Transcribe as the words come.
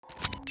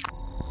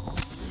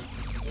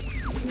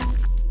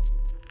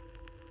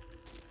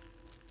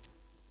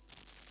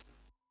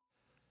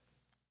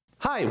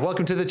Hi,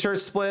 welcome to the Church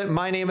Split.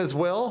 My name is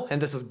Will,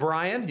 and this is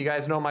Brian. You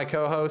guys know my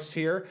co-host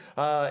here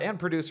and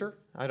producer.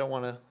 I don't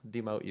want to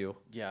demote you.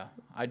 Yeah,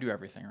 I do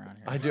everything around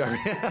here. I do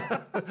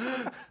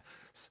everything.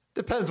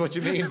 Depends what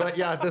you mean, but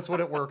yeah, this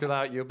wouldn't work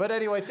without you. But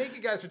anyway, thank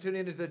you guys for tuning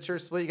into the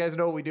Church Split. You guys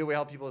know what we do. We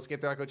help people escape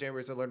their echo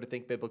chambers and learn to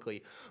think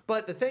biblically.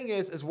 But the thing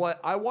is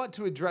what I want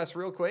to address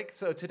real quick.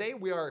 So today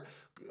we are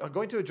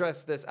going to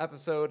address this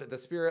episode, The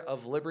Spirit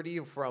of Liberty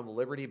from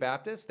Liberty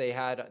Baptist. They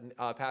had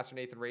Pastor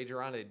Nathan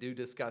Rager on. They do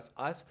discuss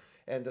us.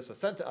 And this was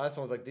sent to us.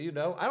 I was like, do you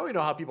know? I don't even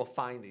know how people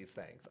find these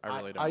things. I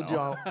really don't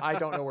know. I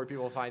don't know where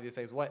people find these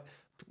things. What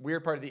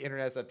weird part of the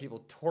internet is that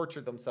people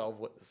torture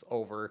themselves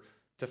over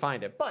to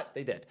find it, but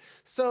they did.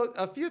 So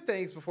a few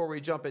things before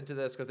we jump into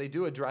this, because they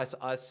do address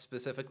us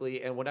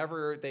specifically, and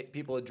whenever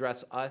people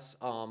address us,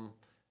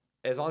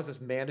 as long as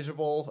it's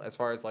manageable, as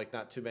far as like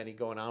not too many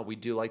going on, we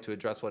do like to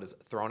address what is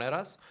thrown at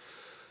us.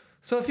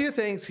 So a few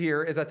things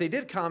here is that they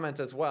did comment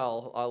as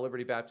well.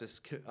 Liberty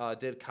Baptist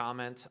did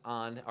comment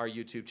on our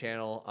YouTube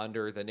channel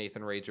under the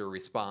Nathan Rager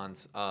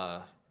Responds,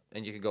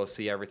 and you can go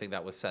see everything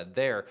that was said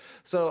there.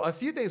 So a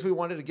few things we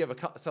wanted to give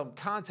some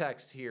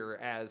context here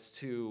as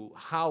to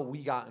how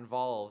we got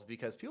involved,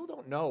 because people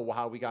don't know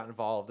how we got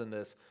involved in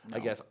this, I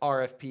guess,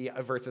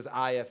 RFP versus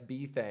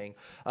IFB thing.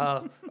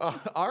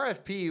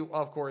 RFP,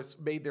 of course,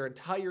 made their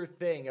entire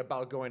thing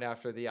about going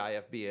after the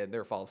IFB and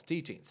their false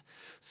teachings.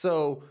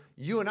 So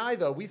you and I,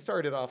 though, we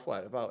started off,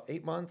 about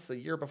 8 months, a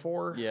year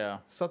before? Yeah.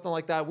 Something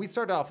like that. We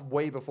started off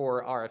way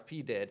before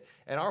RFP did,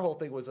 and our whole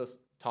thing was just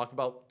talk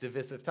about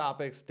divisive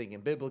topics, thinking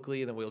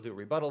biblically, and then we'll do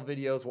rebuttal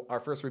videos. Our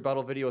first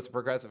rebuttal video was a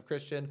progressive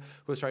Christian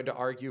who was trying to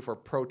argue for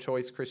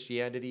pro-choice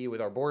Christianity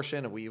with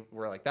abortion, and we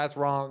were like, that's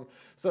wrong.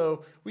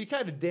 So we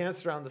kind of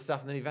danced around the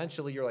stuff, and then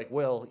eventually you're like,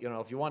 Will,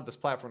 if you want this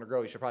platform to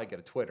grow, you should probably get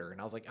a Twitter. And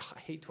I was like, I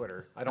hate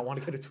Twitter. I don't want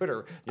to get a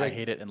Twitter. I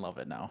hate it and love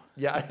it now.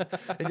 Yeah.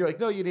 And you're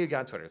like, no, you need to get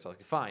on Twitter. So I was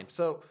like, fine.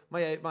 So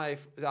my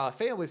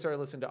family started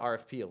listening to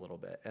RFP a little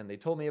bit, and they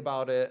told me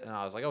about it, and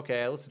I was like,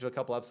 okay. I listened to a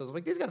couple episodes. I'm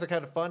like, these guys are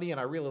kind of funny, and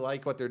I really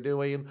like what they're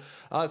doing.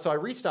 So I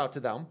reached out to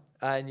them,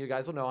 and you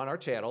guys will know on our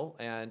channel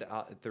and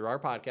through our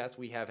podcast,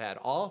 we have had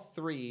all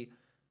three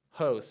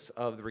hosts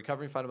of the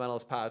Recovering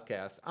Fundamentalist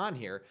podcast on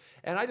here.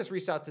 And I just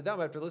reached out to them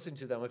after listening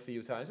to them a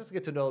few times just to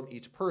get to know them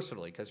each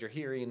personally, because you're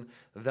hearing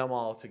them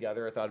all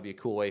together. I thought it'd be a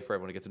cool way for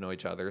everyone to get to know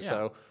each other. Yeah.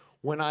 So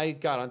when I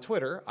got on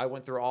Twitter, I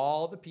went through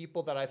all the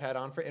people that I've had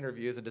on for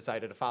interviews and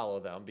decided to follow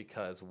them,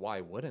 because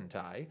why wouldn't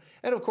I?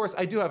 And of course,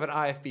 I do have an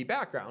IFB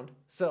background.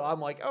 So I'm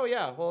like, oh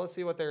yeah, well, let's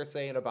see what they're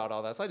saying about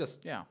all that. So I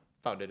just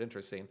found it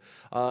interesting.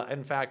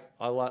 In fact,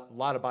 a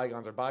lot of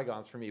bygones are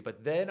bygones for me.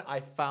 But then I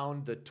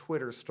found the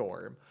Twitter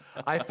storm.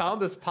 I found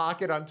this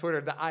pocket on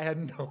Twitter that I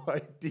had no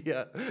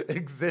idea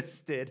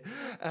existed.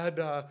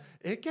 And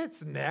it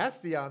gets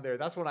nasty on there.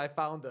 That's when I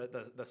found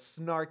the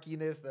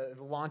snarkiness, the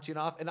launching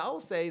off. And I will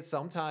say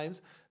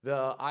sometimes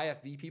the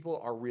IFB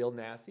people are real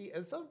nasty.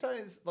 And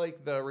sometimes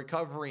like the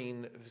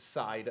recovering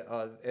side,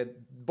 and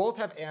both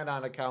have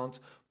anon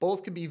accounts.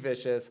 Both can be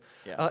vicious.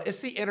 Yeah.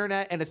 It's the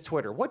internet and it's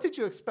Twitter. What did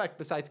you expect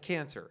besides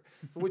cancer?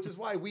 Which is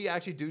why we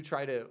actually do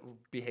try to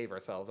behave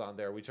ourselves on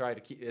there. We try to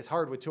keep, it's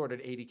hard with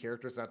 280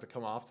 characters not to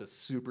come off to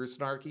super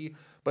snarky,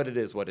 but it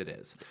is what it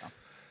is. Yeah.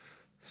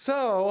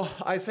 So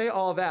I say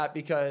all that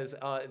because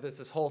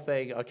this whole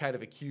thing kind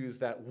of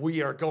accused that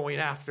we are going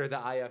after the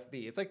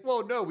IFB. It's like,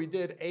 well, no, we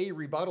did a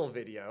rebuttal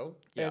video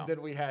and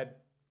then we had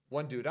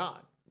one dude on.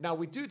 Now,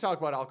 we do talk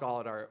about alcohol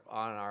on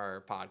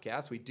our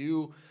podcast.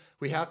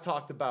 We have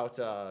talked about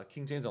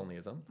King James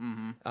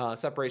onlyism,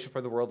 separation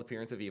from the world,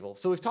 appearance of evil.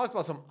 So we've talked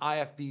about some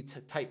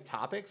IFB type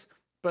topics,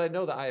 but I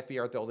know the IFB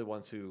aren't the only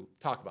ones who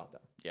talk about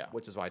them. Yeah,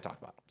 which is why I talk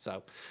about them.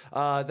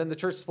 So then the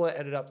church split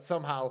ended up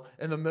somehow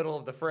in the middle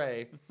of the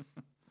fray.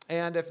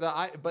 And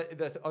but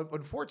the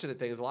unfortunate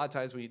thing is a lot of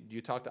times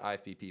you talk to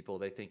IFB people,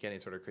 they think any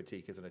sort of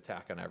critique is an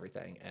attack on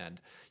everything. And,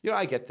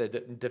 I get the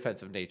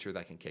defensive nature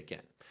that can kick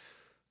in.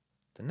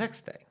 The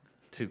next thing,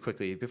 to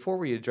quickly, before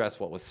we address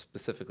what was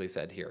specifically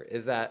said here,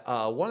 is that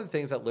one of the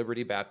things that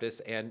Liberty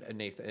Baptist and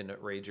Nathan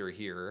Rager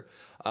here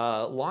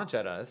launch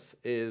at us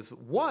is,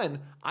 one,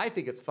 I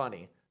think it's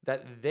funny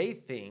that they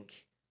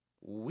think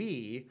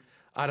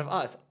out of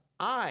us,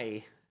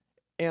 I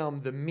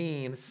am the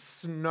mean,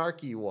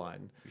 snarky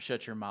one. You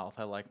shut your mouth.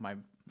 I like my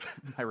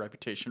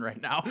reputation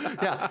right now.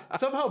 Yeah.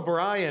 Somehow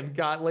Brian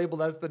got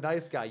labeled as the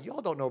nice guy. You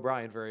all don't know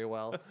Brian very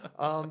well.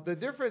 The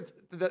difference,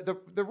 the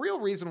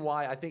real reason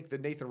why I think the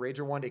Nathan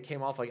Rager one, it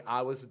came off like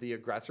I was the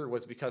aggressor,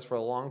 was because for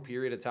a long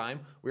period of time,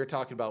 we were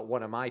talking about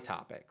one of my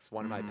topics,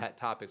 one of my pet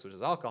topics, which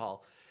is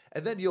alcohol.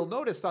 And then you'll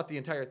notice not the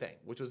entire thing,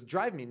 which was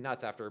driving me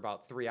nuts after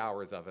about 3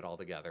 hours of it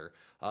altogether.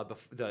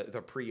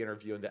 The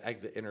pre-interview and the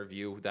exit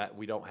interview that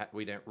we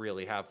didn't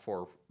really have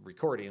for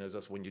recording. It was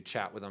just when you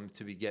chat with them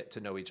to get to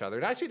know each other.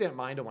 And I actually didn't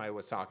mind him when I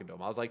was talking to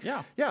him. I was like,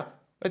 yeah.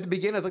 At the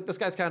beginning, I was like, this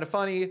guy's kind of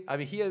funny. I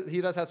mean,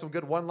 he does have some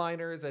good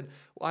one-liners, and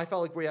I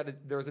felt like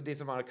there was a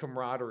decent amount of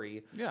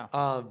camaraderie. Yeah.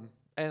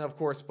 And of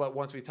course, but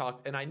once we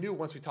talked, and I knew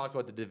once we talked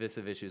about the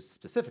divisive issues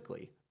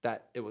specifically,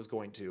 that it was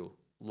going to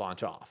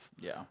launch off.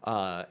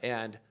 Yeah.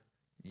 And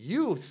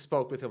You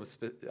spoke with him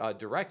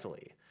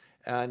directly,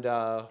 and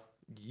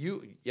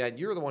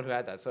you're the one who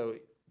had that. So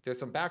there's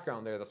some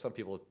background there that some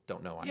people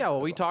don't know. Yeah,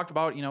 well, we talked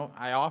about,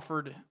 I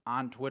offered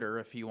on Twitter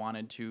if he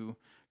wanted to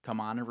come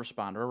on and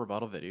respond to a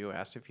rebuttal video,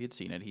 asked if he had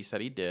seen it. He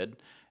said he did,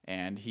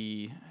 and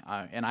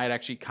and I had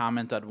actually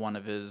commented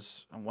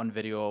one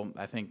video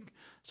I think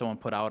someone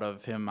put out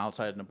of him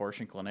outside an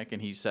abortion clinic,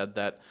 and he said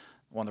that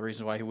one of the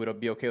reasons why he would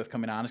be okay with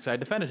coming on is because I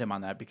defended him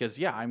on that, because,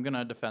 yeah, I'm going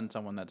to defend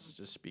someone that's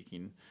just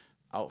speaking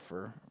out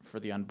for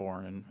the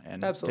unborn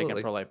and taking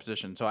a pro-life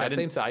position. So I didn't,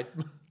 same side.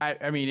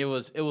 I mean, it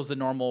was the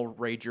normal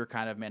rager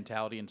kind of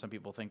mentality, and some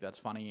people think that's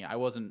funny. I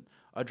wasn't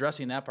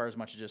addressing that part as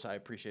much as just I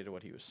appreciated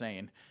what he was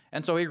saying.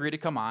 And so he agreed to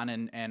come on,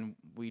 and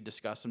we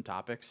discussed some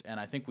topics, and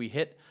I think we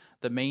hit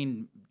the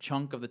main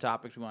chunk of the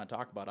topics we want to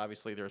talk about.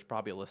 Obviously, there's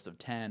probably a list of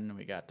 10.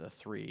 We got to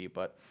 3,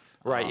 but...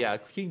 Right, yeah.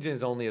 King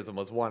James onlyism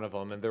was one of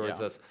them, and there was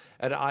this,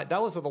 and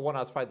that was the one I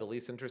was probably the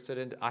least interested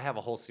in. I have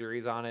a whole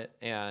series on it,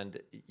 and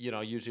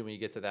usually when you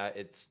get to that,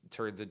 it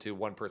turns into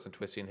one person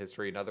twisting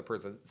history, another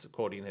person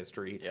quoting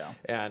history,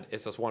 and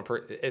it's just one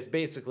person. It's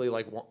basically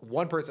like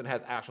one person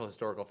has actual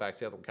historical facts,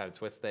 the other one kind of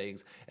twists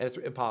things, and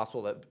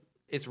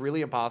it's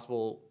really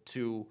impossible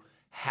to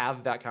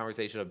have that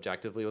conversation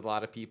objectively with a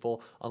lot of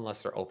people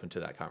unless they're open to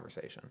that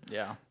conversation.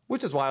 Yeah.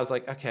 Which is why I was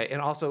like, okay.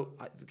 And also,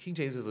 King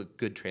James is a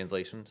good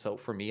translation. So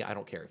for me, I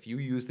don't care. If you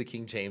use the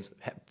King James,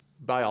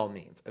 by all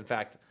means. In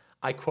fact,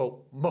 I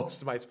quote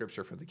most of my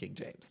scripture from the King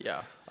James.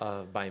 Yeah.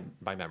 By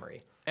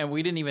memory. And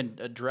we didn't even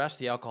address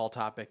the alcohol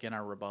topic in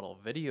our rebuttal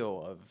video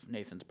of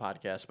Nathan's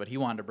podcast, but he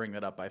wanted to bring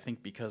that up, I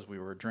think, because we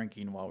were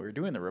drinking while we were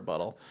doing the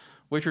rebuttal,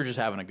 which we're just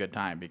having a good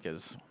time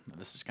because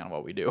this is kind of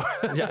what we do.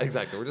 Yeah,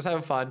 exactly. We're just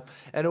having fun.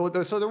 And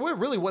so there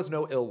really was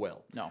no ill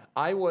will. No.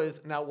 I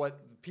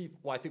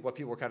think what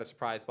people were kind of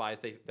surprised by is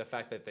the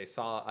fact that they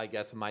saw, I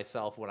guess,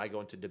 myself when I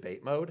go into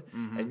debate mode.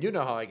 Mm-hmm. And you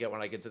know how I get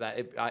when I get to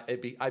that.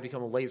 I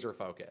become laser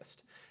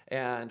focused.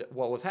 And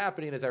what was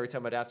happening is every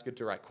time I'd ask a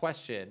direct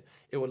question,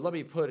 it would let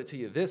me put it to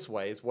you this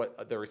way, is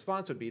what the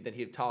response would be. Then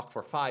he'd talk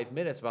for 5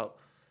 minutes about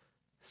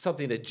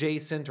something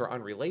adjacent or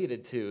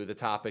unrelated to the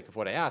topic of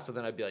what I asked. So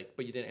then I'd be like,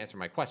 but you didn't answer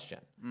my question.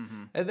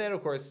 Mm-hmm. And then,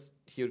 of course,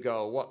 he would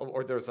go,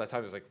 or there was a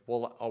time he was like,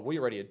 well, we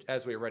already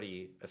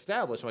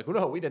established. I'm like, well,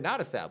 no, we did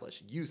not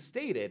establish. You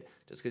stated.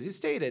 Just because you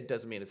stated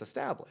doesn't mean it's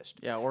established.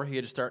 Yeah, or he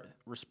had to start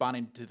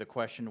responding to the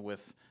question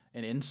with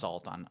an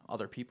insult on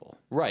other people.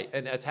 Right,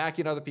 and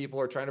attacking other people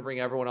or trying to bring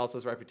everyone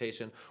else's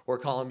reputation or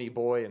calling me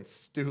boy and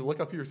look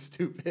up, you're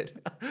stupid.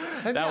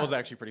 That was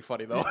actually pretty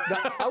funny, though.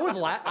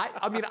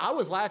 I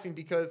was laughing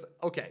because,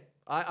 okay,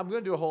 I'm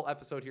going to do a whole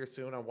episode here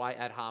soon on why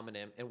ad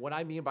hominem. And what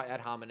I mean by ad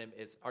hominem,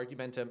 it's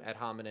argumentum ad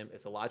hominem.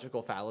 It's a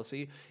logical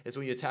fallacy. It's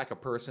when you attack a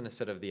person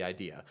instead of the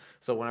idea.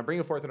 So when I'm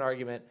bringing forth an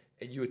argument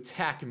and you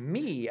attack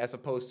me as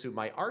opposed to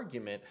my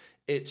argument,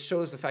 it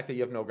shows the fact that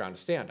you have no ground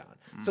to stand on.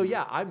 Mm-hmm. So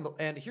yeah,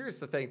 and here's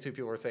the thing too,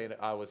 people were saying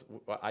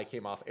I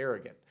came off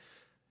arrogant.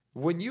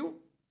 When you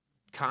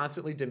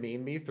constantly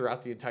demean me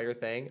throughout the entire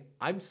thing,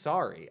 I'm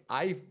sorry.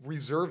 I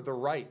reserve the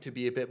right to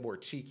be a bit more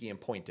cheeky and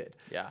pointed.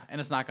 Yeah, and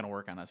it's not going to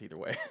work on us either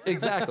way.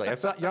 Exactly. You're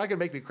not going to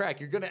make me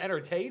crack. You're going to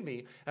entertain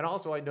me. And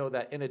also I know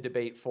that in a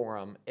debate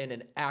forum, in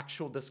an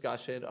actual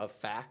discussion of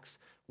facts,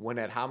 when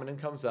ad hominem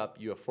comes up,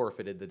 you have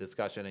forfeited the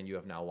discussion and you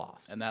have now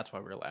lost. And that's why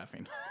we're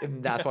laughing.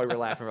 And that's why we're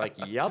laughing. We're like,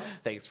 yep,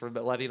 thanks for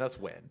letting us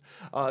win.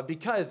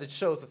 Because it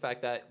shows the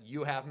fact that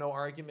you have no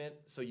argument,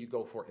 so you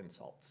go for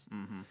insults.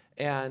 Mm-hmm.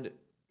 And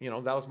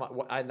that was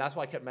and that's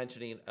why I kept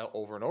mentioning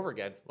over and over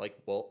again, like,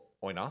 well,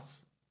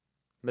 oinos,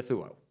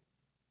 methuo.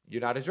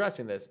 You're not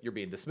addressing this. You're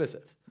being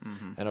dismissive.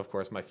 Mm-hmm. And of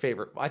course, my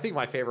favorite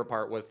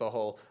part was the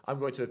whole, I'm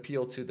going to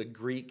appeal to the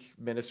Greek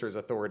minister's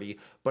authority,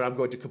 but I'm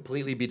going to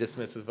completely be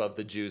dismissive of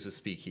the Jews who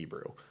speak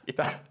Hebrew.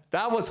 Yeah.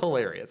 That was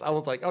hilarious. I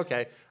was like,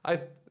 okay,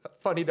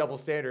 funny double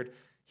standard.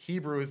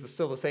 Hebrew is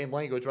still the same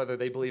language, whether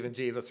they believe in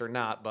Jesus or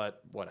not,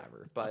 but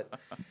whatever. But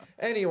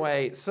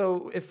anyway,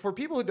 so if for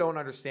people who don't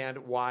understand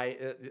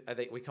why I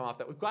think we come off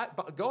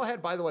that, go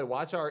ahead, by the way,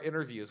 watch our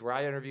interviews where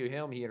I interview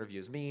him, he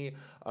interviews me.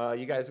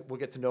 You guys will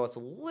get to know us a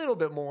little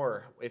bit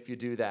more if you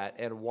do that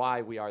and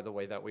why we are the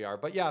way that we are.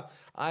 But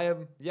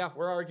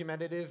we're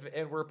argumentative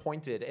and we're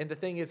pointed. And the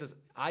thing is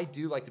I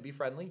do like to be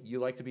friendly. You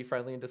like to be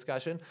friendly in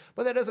discussion,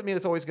 but that doesn't mean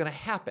it's always going to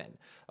happen.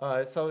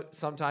 So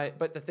sometimes,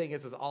 but the thing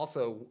is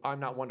also I'm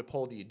not one to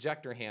pull the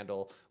ejector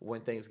handle when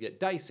things get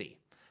dicey.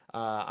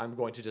 I'm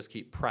going to just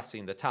keep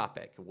pressing the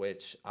topic,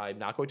 which I'm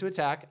not going to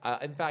attack.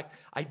 In fact,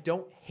 I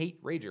don't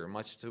hate Rager,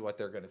 much to what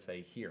they're going to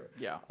say here.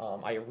 Yeah.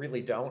 I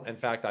really don't. In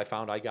fact, I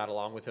found I got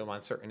along with him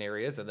on certain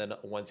areas, and then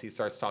once he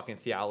starts talking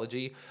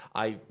theology,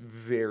 I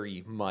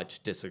very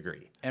much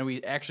disagree. And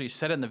we actually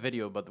said in the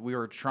video, but we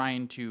were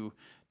trying to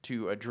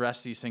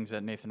address these things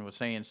that Nathan was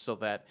saying so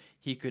that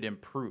he could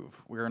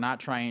improve. We are not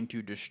trying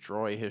to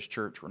destroy his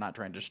church. We're not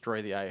trying to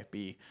destroy the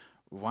IFB.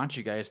 We want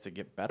you guys to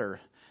get better.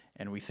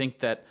 And we think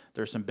that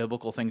there's some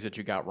biblical things that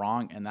you got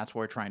wrong, and that's what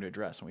we're trying to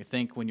address. And we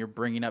think when you're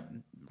bringing up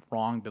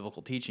wrong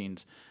biblical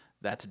teachings,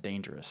 that's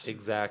dangerous.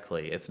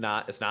 Exactly. It's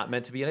not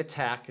meant to be an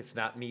attack. It's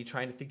not me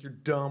trying to think you're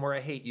dumb or I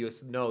hate you.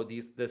 It's no,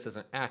 this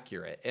isn't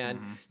accurate. And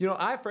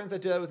I have friends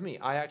that do that with me.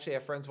 I actually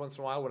have friends once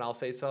in a while when I'll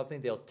say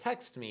something, they'll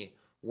text me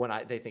when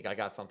they think I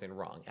got something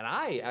wrong. And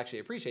I actually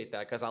appreciate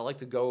that because I like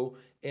to go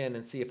in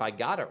and see if I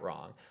got it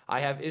wrong. I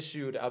have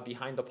issued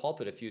behind the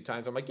pulpit a few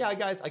times. I'm like, yeah,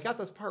 guys, I got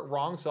this part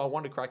wrong, so I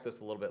wanted to correct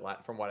this a little bit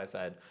from what I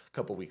said a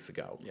couple weeks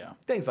ago. Yeah.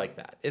 Things like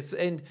that.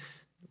 And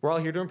we're all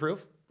here to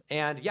improve.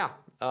 And yeah,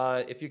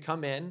 if you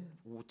come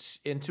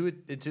into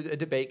a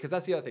debate, because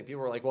that's the other thing.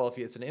 People are like, well, if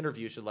it's an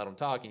interview, you should let them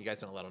talk, and you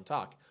guys don't let them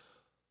talk.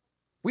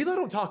 We let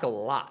them talk a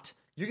lot.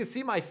 You can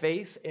see my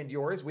face and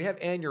yours. We have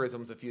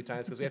aneurysms a few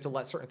times because we have to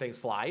let certain things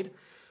slide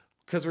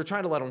because we're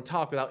trying to let them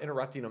talk without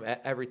interrupting them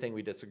at everything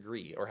we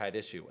disagree or had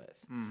issue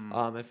with.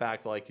 In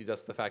fact,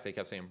 just the fact they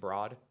kept saying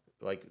broad,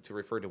 like to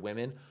refer to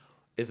women,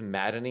 is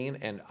maddening,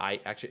 and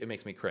it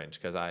makes me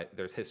cringe because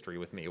there's history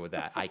with me with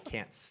that. I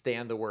can't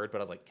stand the word, but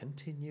I was like,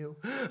 continue.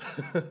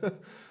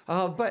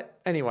 But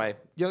anyway,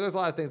 there's a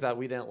lot of things that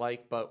we didn't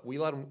like, but we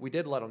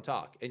did let them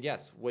talk. And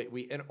yes,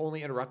 we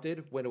only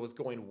interrupted when it was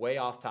going way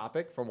off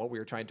topic from what we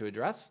were trying to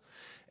address,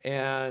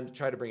 and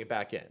try to bring it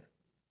back in.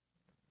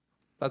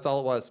 That's all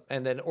it was.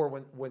 And then, or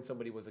when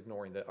somebody was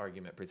ignoring the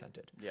argument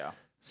presented. Yeah.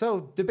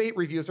 So debate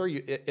reviews are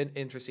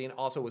interesting.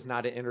 Also, was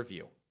not an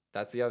interview.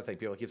 That's the other thing.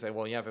 People keep saying,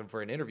 well, you have him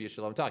for an interview, you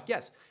should let him talk.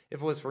 Yes,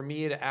 if it was for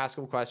me to ask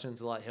him questions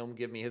and let him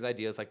give me his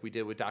ideas like we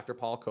did with Dr.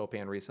 Paul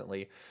Copan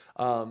recently,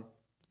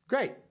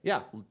 great. Yeah,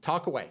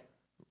 talk away.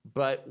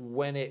 But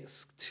when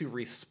it's to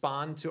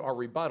respond to our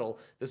rebuttal,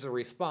 this is a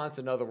response.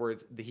 In other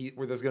words,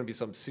 where there's going to be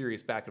some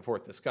serious back and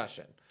forth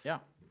discussion. Yeah.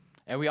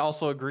 And we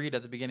also agreed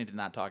at the beginning to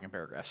not talk in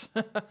paragraphs.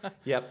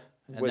 Yep.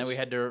 And then we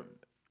had to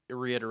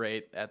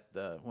reiterate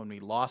when we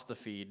lost the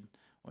feed,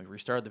 when we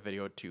restarted the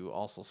video, to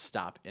also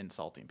stop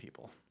insulting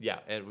people. Yeah,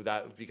 and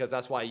because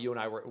that's why you and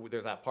I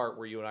there's that part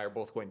where you and I are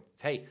both going,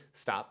 hey,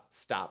 stop,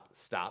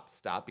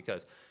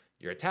 because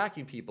you're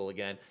attacking people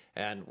again,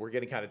 and we're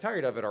getting kind of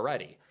tired of it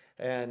already.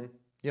 And,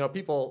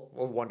 people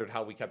wondered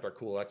how we kept our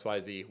cool,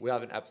 XYZ. We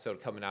have an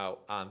episode coming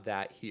out on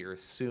that here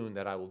soon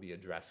that I will be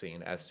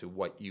addressing as to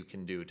what you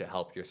can do to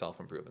help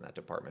yourself improve in that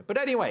department. But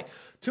anyway,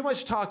 too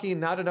much talking,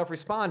 not enough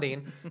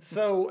responding.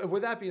 So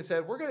with that being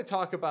said, we're going to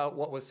talk about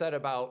what was said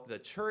about the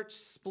church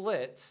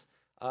split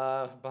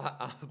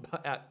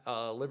at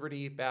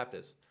Liberty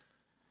Baptist.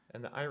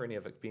 And the irony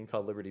of it being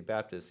called Liberty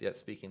Baptist, yet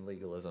speaking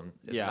legalism,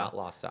 is not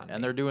lost on me.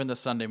 And they're doing this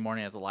Sunday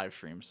morning as a live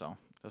stream, so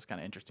that's kind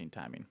of interesting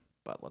timing.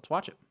 But let's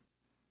watch it.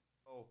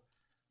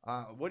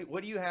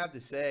 What do you have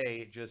to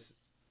say just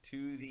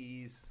to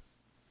these?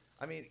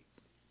 I mean,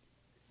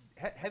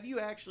 have you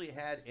actually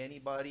had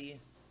anybody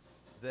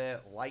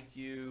that liked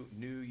you,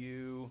 knew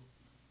you,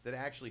 that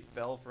actually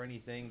fell for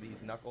anything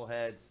these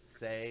knuckleheads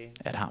say?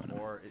 Ad hominem.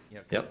 Or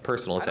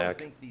personal attack. I don't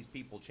think these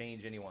people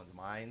change anyone's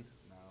minds.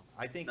 No.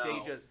 I think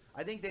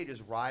they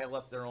just rile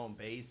up their own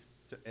base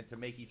to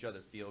make each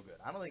other feel good.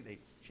 I don't think they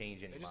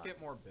change any. They just minds.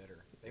 get more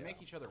bitter. They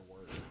make each other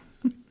worse.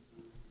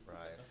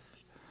 Right.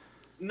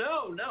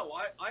 No,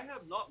 I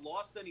have not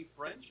lost any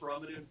friends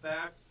from it. In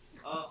fact,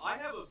 I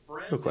have a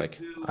friend Real quick,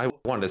 who... I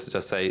wanted to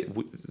just say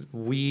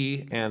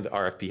we and the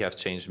RFP have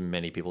changed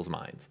many people's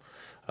minds.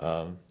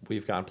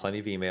 We've gotten plenty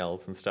of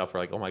emails and stuff. We're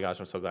like, oh my gosh,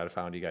 I'm so glad I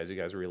found you guys. You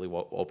guys really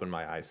opened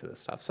my eyes to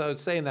this stuff. So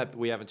saying that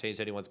we haven't changed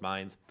anyone's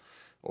minds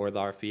or the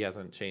RFP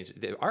hasn't changed.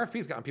 The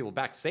RFP's gotten people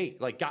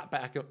got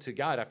back to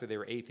God after they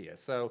were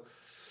atheists. So,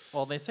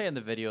 well, they say in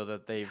the video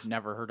that they've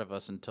never heard of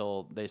us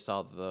until they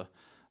saw the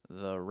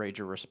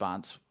Rager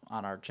response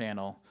on our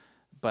channel,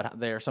 but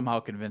they are somehow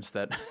convinced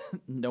that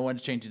no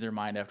one's changing their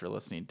mind after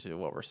listening to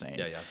what we're saying.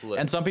 Yeah.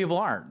 And some people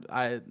aren't.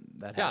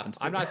 That happens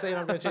too. I'm not saying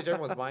I'm going to change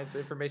everyone's minds. The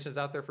information's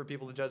out there for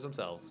people to judge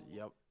themselves.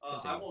 Yep.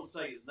 I won't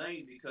say his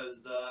name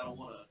because I don't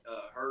want to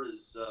hurt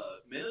his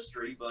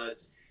ministry, but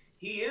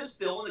he is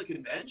still in the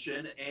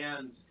convention,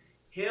 and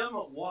him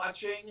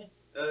watching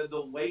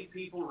the way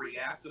people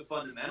react to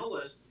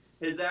fundamentalists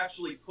has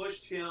actually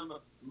pushed him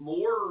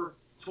more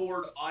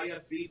toward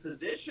IFB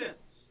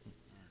positions.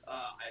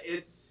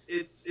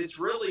 It's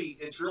really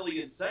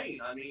insane.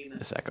 I mean,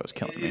 this echo's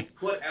killing me. It's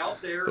put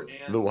out there,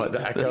 and The what?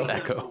 The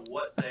echo? for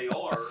what they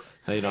are.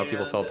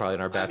 People felt probably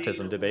in our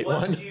baptism debate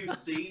once one. you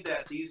see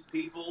that these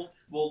people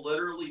will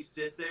literally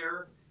sit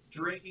there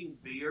drinking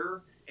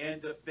beer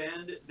and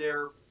defend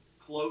their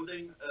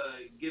clothing,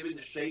 given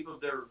the shape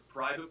of their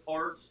private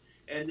parts,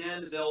 and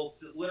then they'll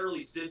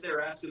literally sit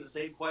there asking the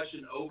same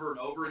question over and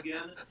over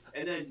again,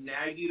 and then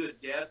nag you to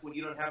death when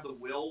you don't have the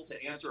will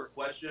to answer a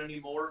question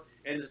anymore.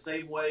 In the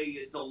same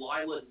way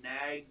Delilah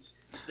nagged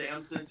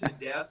Samson to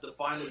death to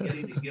finally get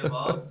him to give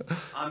up.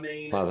 I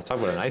mean, Wow, let's talk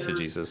about an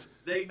eisegesis.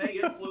 They may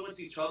influence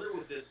each other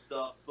with this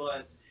stuff,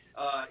 but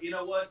you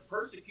know what?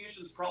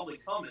 Persecution's probably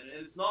coming, and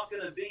it's not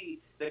going to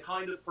be the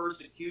kind of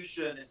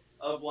persecution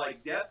of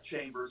like death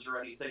chambers or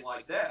anything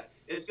like that.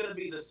 It's going to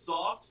be the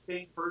soft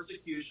pink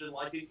persecution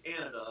like in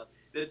Canada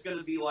that's going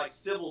to be like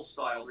civil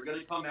style. They're going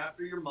to come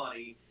after your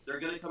money. They're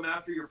going to come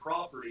after your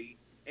property.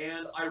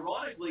 And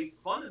ironically,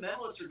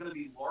 fundamentalists are going to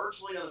be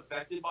largely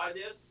unaffected by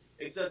this,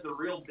 except the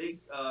real big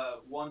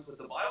ones with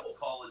the Bible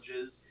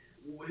colleges,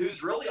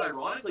 who's really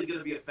ironically going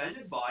to be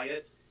offended by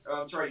it,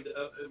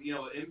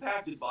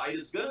 impacted by it,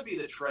 is going to be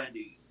the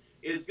trendies.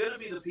 Is going to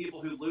be the people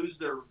who lose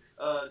their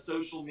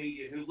social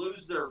media, who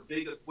lose their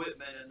big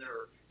equipment and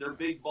their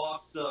big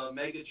box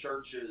mega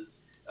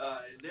churches.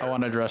 I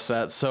want to address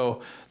that.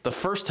 So the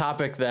first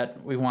topic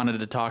that we wanted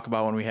to talk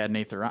about when we had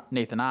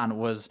Nathan on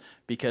was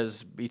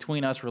because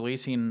between us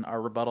releasing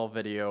our rebuttal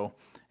video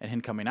and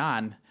him coming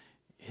on,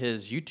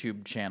 his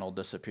YouTube channel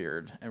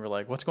disappeared. And we're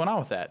like, what's going on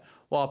with that?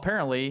 Well,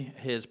 apparently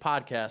his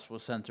podcast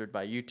was censored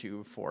by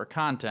YouTube for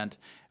content.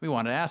 We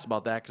wanted to ask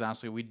about that because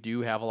honestly, we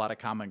do have a lot of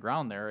common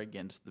ground there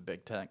against the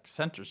big tech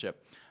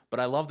censorship. But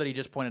I love that he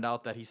just pointed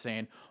out that he's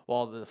saying,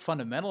 well, the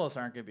fundamentalists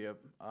aren't going to be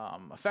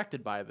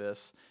affected by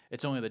this.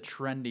 It's only the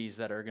trendies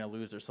that are going to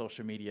lose their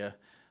social media.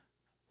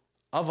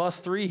 Of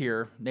us three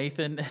here,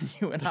 Nathan and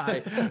you and I,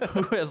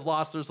 who has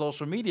lost their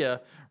social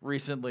media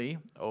recently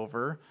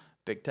over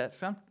big tech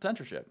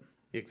censorship?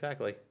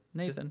 Exactly.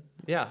 Nathan.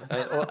 Yeah.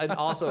 And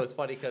also it's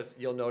funny because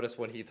you'll notice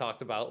when he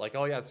talked about like,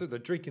 oh yeah, so they're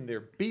drinking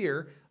their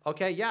beer.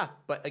 Okay, yeah.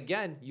 But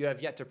again, you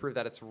have yet to prove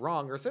that it's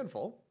wrong or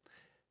sinful.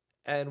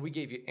 And we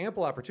gave you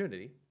ample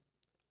opportunity.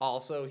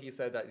 Also, he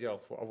said that,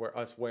 we're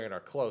us wearing our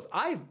clothes.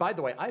 By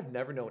the way, I've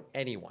never known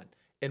anyone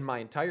in my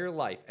entire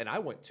life, and I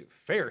went to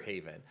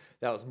Fairhaven,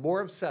 that was more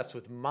obsessed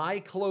with my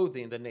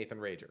clothing than Nathan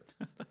Rager.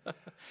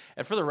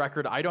 And for the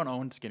record, I don't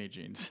own skinny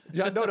jeans.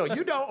 Yeah, no,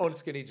 you don't own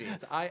skinny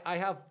jeans. I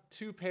have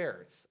 2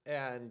 pairs,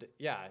 and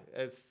yeah,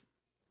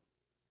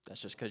 That's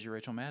just because you're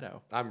Rachel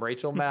Maddow. I'm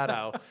Rachel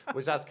Maddow,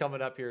 which that's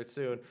coming up here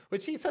soon.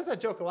 Which he says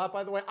that joke a lot,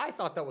 by the way. I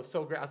thought that was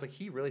so great. I was like,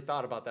 he really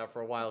thought about that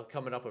for a while,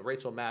 coming up with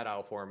Rachel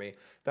Maddow for me.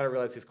 Then I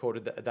realized he's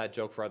quoted that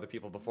joke for other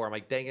people before. I'm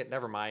like, dang it,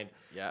 never mind.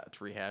 Yeah, it's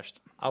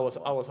rehashed. I was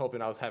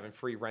hoping I was having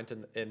free rent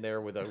in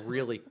there with a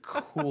really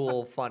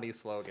cool, funny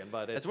slogan.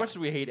 But it's as much as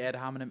we hate ad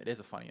hominem, it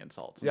is a funny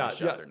insult. So yeah, nice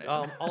job there,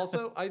 Nathan.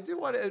 Also, I do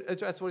want to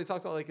address what he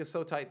talks about. Like, it's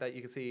so tight that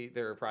you can see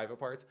their private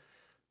parts,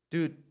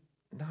 dude.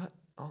 Not.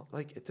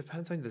 Like, it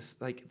depends on this,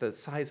 like the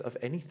size of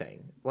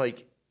anything.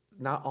 Like,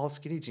 not all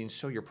skinny jeans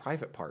show your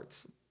private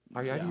parts.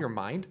 Are you out of your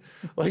mind?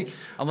 Like,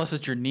 unless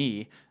it's your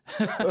knee.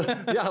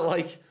 Yeah,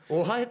 like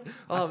what?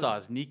 I saw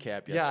his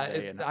kneecap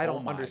yesterday. I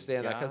don't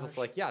understand that because it's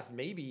like, yes,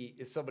 maybe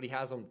if somebody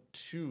has them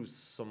too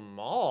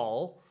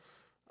small.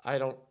 I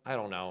don't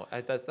know.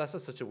 That's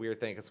just such a weird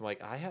thing because I'm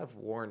like, I have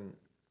worn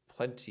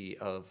plenty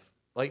of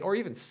like, or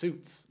even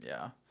suits.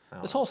 Yeah.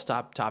 This whole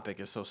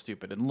topic is so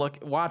stupid. And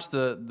watch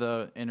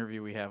the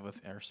interview we have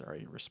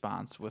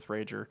response with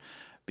Rager,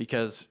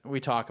 because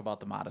we talk about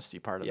the modesty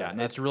part of that. And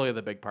that's really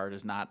the big part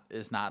is not form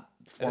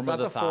it's of not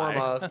the thigh.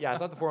 Form of, yeah, it's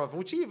not the form of,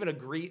 which he even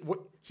agreed.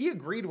 He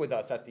agreed with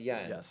us at the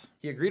end. Yes.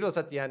 He agreed with us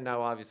at the end.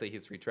 Now, obviously,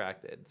 he's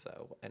retracted.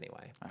 So,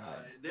 anyway.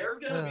 They're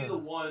going to be the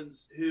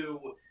ones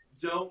who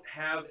don't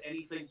have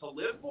anything to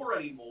live for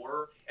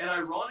anymore. And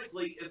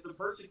ironically, if the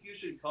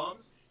persecution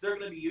comes, they're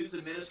going to be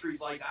using ministries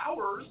like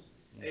ours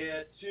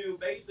to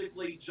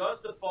basically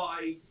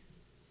justify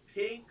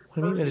pink. What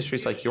do you mean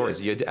ministries like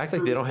yours? You act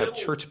like they don't have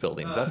church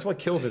buildings. That's what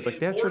kills me. It's like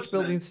they have church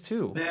buildings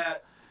too.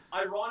 That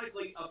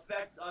ironically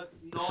affect us.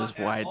 This is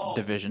why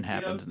division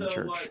happens in the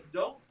church.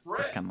 Don't fret.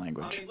 This kind of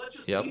language.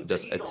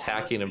 Just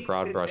attacking and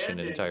broad brushing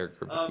an entire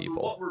group of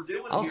people.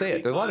 I'll say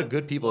it. There's a lot of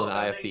good people in the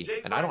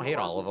IFB, and I don't hate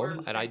all of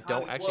them, and I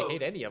don't actually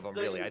hate any of them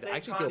really. I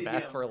actually feel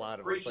bad for a lot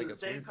of them. It's like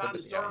it's weird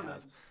sympathy I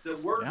have.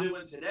 That we're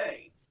doing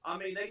today. I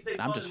mean, they say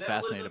I'm just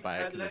fascinated by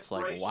it because it's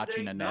like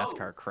watching a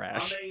NASCAR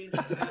crash. I mean,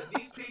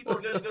 these people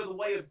are going to go the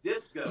way of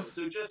disco.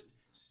 So just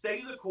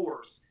stay the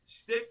course,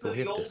 stick to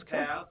the old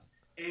paths,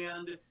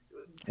 and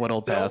what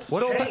old paths?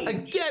 What old paths?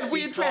 Again,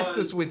 we addressed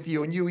this with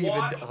you, and you even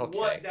okay.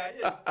 What that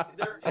is,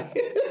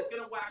 it's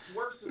going to wax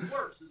worse and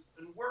worse,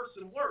 and worse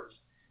and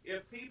worse.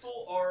 If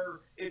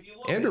you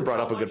look Andrew at brought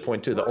up a how good much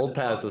point too. The worse old it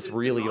paths was is in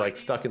really the like 90s,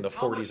 stuck in the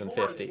how much 40s and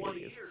more in 50s. 20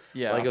 years?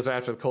 Yeah, like it was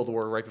after the Cold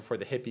War, right before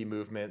the hippie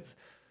movements,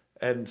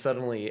 and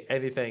suddenly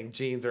anything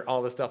jeans or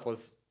all this stuff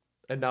was,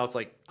 and now it's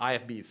like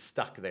IFB is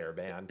stuck there,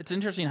 man. It's an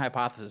interesting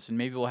hypothesis, and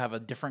maybe we'll have a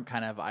different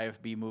kind of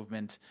IFB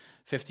movement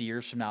 50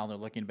 years from now. And they're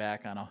looking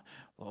back on,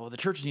 the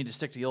churches need to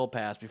stick to the old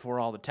paths before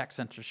all the tech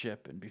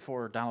censorship and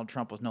before Donald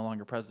Trump was no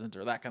longer president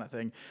or that kind of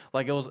thing.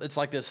 Like it's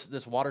like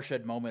this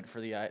watershed moment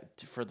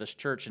for this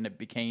church, and it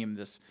became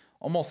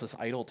almost this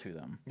idol to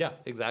them. Yeah,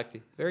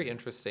 exactly. Very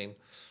interesting.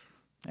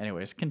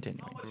 Anyways,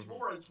 continuing. How much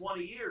more in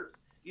 20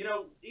 years?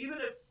 Even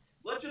if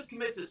let's just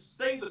commit to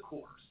stay the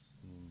course.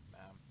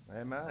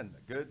 Amen.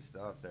 Good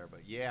stuff there. But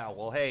yeah,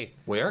 well, hey,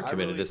 we are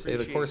committed to stay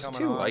the course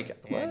too.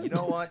 And you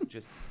know what?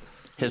 Just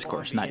his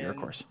course, not your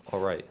course. All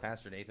right,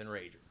 Pastor Nathan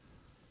Rager.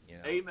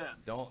 Amen.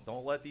 Don't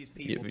let these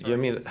people you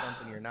turn mean into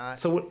something you're not.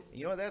 So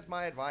that's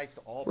my advice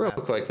to all. Real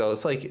quick though,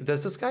 it's like,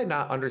 does this guy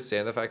not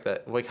understand the fact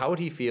that, like, how would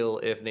he feel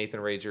if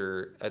Nathan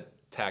Rager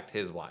attacked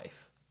his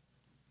wife?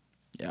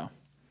 Yeah.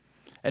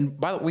 And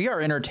by the way, we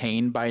are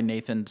entertained by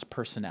Nathan's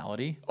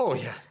personality. Oh,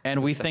 yeah.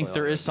 And we think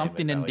there is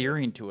something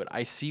endearing to it.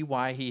 I see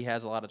why he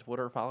has a lot of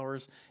Twitter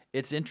followers.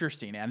 It's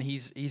interesting, and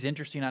he's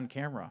interesting on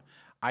camera.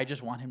 I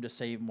just want him to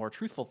say more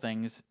truthful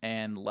things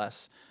and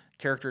less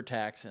character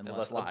attacks and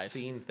less lies.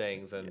 Obscene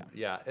things. And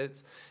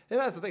and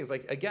that's the thing. It's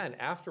like, again,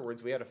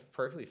 afterwards we had a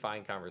perfectly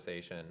fine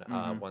conversation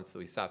once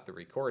we stopped the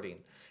recording,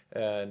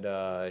 and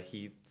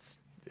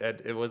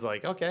it was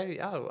like, okay,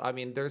 yeah, I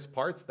mean, there's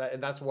parts that,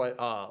 and that's what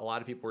a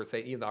lot of people were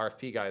saying. Even the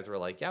RFP guys were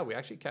like, yeah, we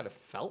actually kind of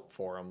felt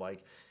for him,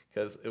 like,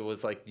 because it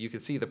was like you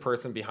could see the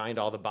person behind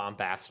all the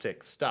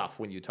bombastic stuff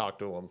when you talk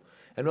to them.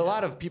 And a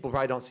lot of people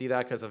probably don't see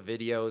that because of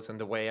videos and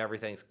the way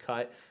everything's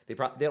cut. They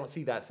don't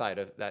see that side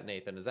of that.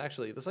 Nathan is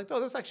actually, it's like, no,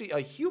 there's actually a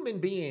human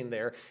being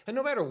there, and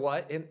no matter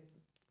what, and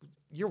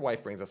your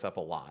wife brings us up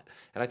a lot,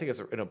 and I think it's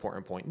an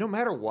important point. No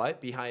matter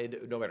what,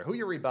 no matter who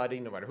you're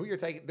rebutting, no matter who you're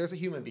taking, there's a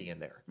human being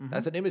there.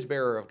 That's an image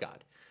bearer of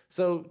God.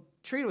 So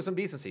treat it with some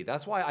decency.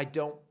 That's why I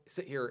don't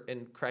sit here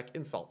and crack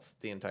insults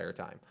the entire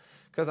time,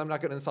 because I'm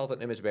not going to insult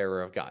an image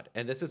bearer of God.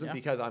 And this isn't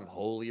because I'm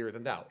holier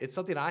than thou. It's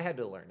something I had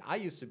to learn.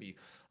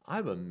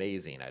 I'm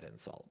amazing at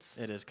insults.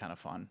 It is kind of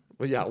fun.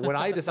 Well, yeah, when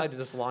I decided to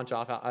just launch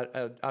off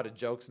out of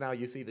jokes now,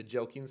 you see the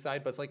joking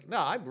side, but it's like,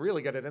 no, I'm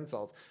really good at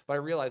insults. But I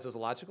realized it was a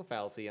logical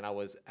fallacy, and I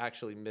was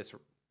actually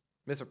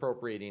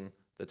misappropriating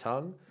the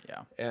tongue.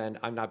 Yeah. And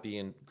I'm not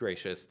being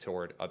gracious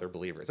toward other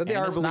believers. And they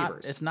are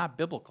believers. It's not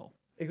biblical.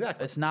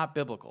 Exactly. It's not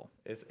biblical.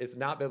 It's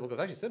not biblical.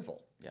 It's actually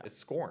sinful. Yeah. It's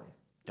scorn.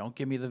 Don't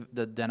give me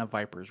the Den of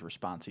Vipers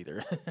response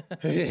either.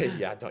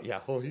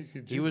 Well,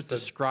 He was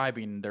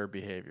describing their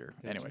behavior.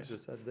 Anyways.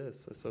 Jesus said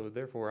this, so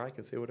therefore I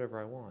can say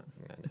whatever I want.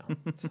 Yeah, no,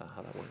 that's not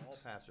how that works.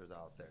 All pastors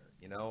out there,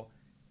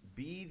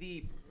 be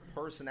the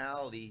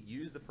personality,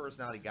 use the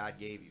personality God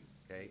gave you.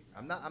 Okay,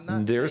 I'm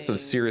not. There's some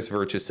serious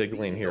virtue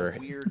signaling here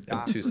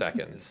in 2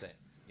 seconds.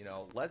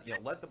 Let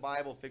the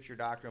Bible fix your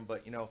doctrine,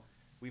 but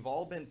we've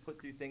all been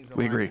put through things in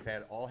We life. agree.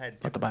 We've all had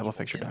Let the Bible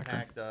fix your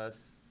impact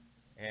us,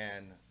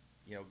 and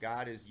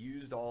God has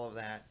used all of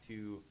that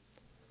to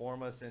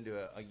form us into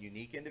a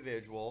unique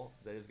individual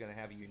that is going to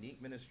have a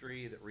unique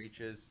ministry that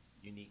reaches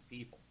unique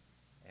people.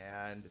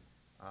 And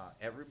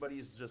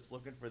everybody's just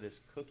looking for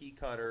this cookie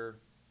cutter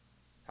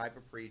type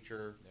of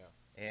preacher.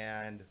 Yeah.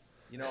 And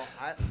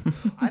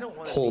I don't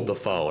want to hold the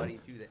phone.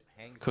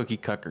 Cookie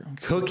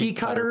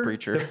cutter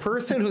preacher. The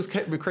person who's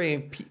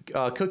creating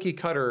cookie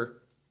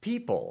cutter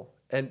people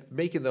and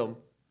making them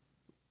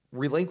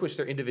relinquish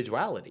their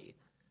individuality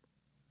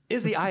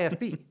is the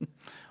IFB.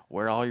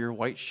 Wear all your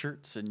white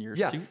shirts and your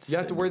suits. You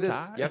have to wear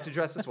this. You have to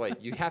dress this way.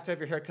 You have to have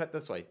your hair cut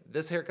this way.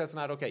 This haircut's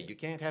not okay. You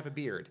can't have a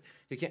beard.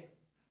 You can't.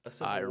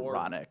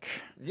 Ironic.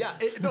 Yeah,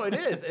 it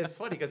is. It's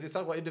funny because he's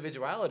talking about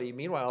individuality.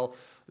 Meanwhile,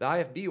 the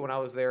IFB, when I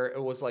was there,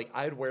 it was like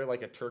I'd wear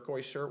like a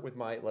turquoise shirt with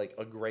my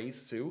a gray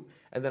suit,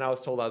 and then I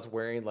was told I was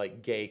wearing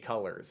like gay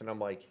colors, and I'm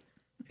like,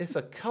 it's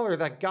a color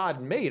that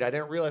God made. I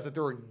didn't realize that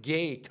there were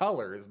gay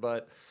colors,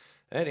 but.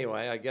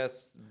 Anyway, I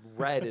guess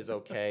red is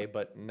okay,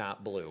 but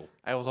not blue.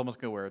 I was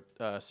almost going to wear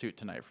a suit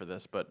tonight for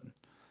this, but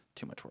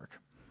too much work.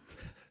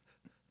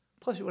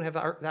 Plus, you wouldn't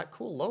have that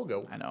cool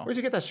logo. I know. Where'd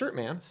you get that shirt,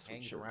 man?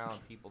 Hangs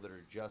around people that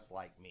are just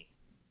like me.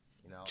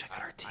 Check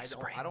out our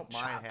Teespring. I don't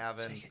mind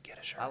having. So you can get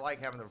a shirt. I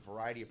like having a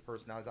variety of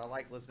personalities. I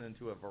like listening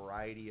to a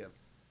variety of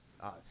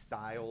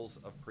styles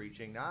of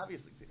preaching. Now,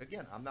 obviously,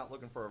 again, I'm not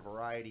looking for a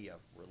variety of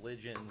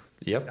religions.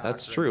 Yep,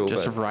 that's true.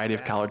 Just a variety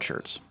of collared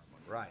shirts.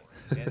 Right.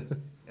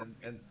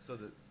 And so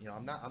that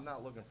I'm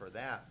not looking for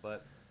that,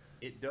 but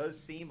it does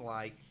seem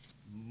like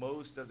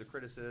most of the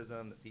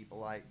criticism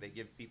that they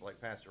give people like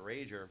Pastor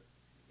Rager,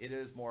 it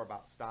is more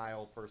about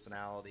style,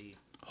 personality.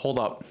 Hold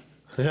up.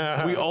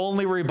 We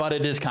only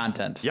rebutted his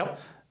content.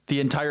 Yep. The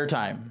entire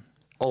time.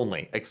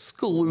 Only.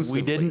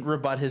 Exclusively. We didn't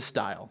rebut his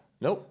style.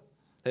 Nope.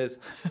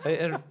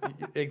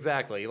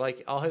 Exactly,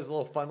 like all his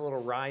little fun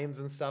little rhymes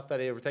and stuff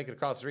that he were taking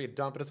across the street and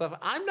dumping and stuff.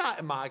 I'm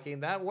not mocking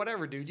that.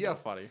 Whatever, dude. You have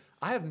funny.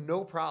 I have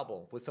no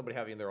problem with somebody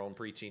having their own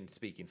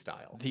speaking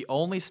style. The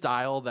only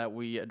style that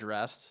we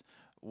addressed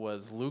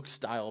was Luke's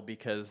style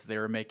because they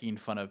were making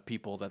fun of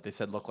people that they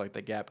said looked like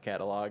the Gap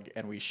catalog,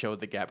 and we showed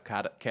the Gap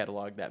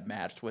catalog that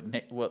matched what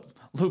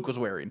Luke was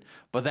wearing.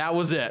 But that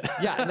was it.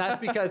 Yeah, and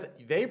that's because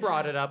they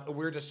brought it up.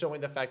 We're just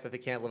showing the fact that they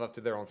can't live up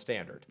to their own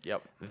standard.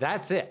 Yep.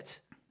 That's it.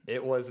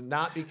 It was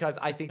not because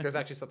I think there's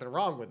actually something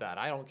wrong with that.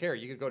 I don't care.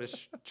 You could go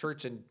to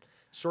church in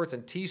shorts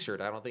and T-shirt.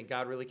 I don't think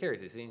God really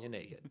cares. He's seeing you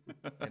naked.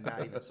 And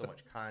not even so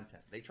much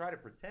content. They try to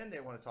pretend they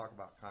want to talk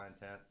about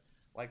content,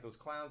 like those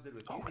clowns did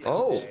with you the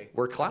other day.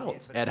 We're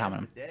clowns. Ed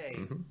Hominem.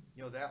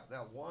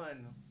 That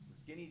one, the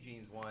skinny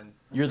jeans one.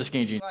 You're the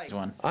skinny jeans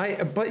one.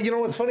 But you know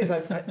what's funny is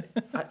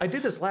I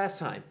did this last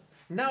time.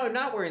 Now I'm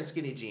not wearing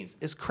skinny jeans.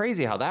 It's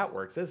crazy how that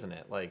works, isn't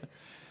it? Like.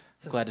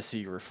 Glad to see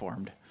you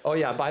reformed. Oh,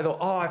 yeah.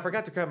 I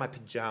forgot to grab my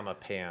pajama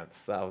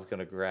pants that I was going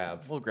to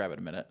grab. We'll grab it in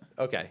a minute.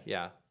 Okay,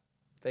 yeah.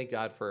 Thank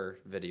God for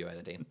video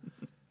editing.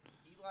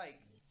 He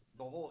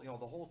the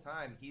whole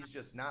time he's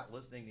just not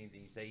listening to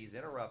anything you say. He's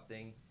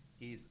interrupting.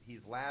 He's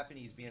laughing.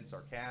 He's being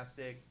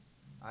sarcastic.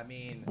 I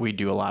mean, we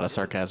do a lot of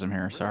sarcasm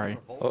here. Really sorry.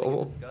 Revolting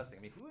and disgusting.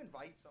 I mean, who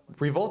invites someone?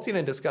 Revolting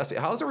and disgusting.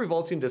 How is it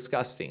revolting and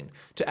disgusting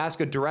to ask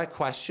a direct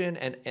question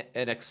and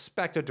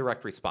expect a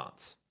direct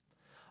response?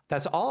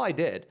 That's all I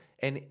did.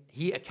 And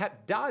he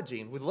kept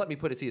dodging with, let me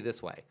put it to you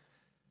this way.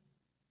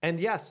 And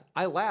yes,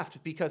 I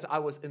laughed because I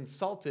was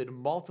insulted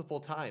multiple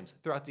times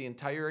throughout the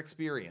entire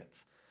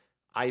experience.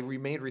 I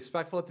remained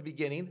respectful at the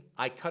beginning.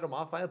 I cut him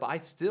off, but I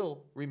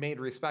still remained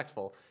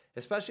respectful,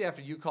 especially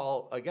after you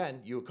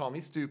would call me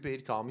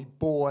stupid, call me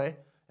boy,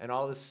 and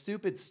all this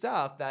stupid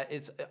stuff that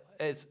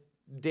it's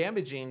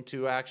damaging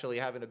to actually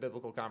having a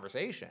biblical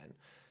conversation.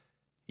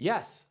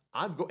 Yes,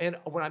 and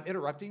when I'm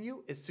interrupting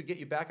you, is to get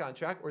you back on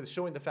track or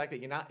showing the fact that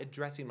you're not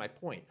addressing my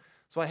point.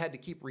 So I had to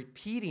keep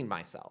repeating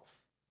myself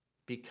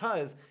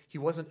because he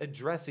wasn't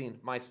addressing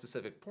my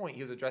specific point.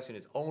 He was addressing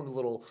his own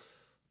little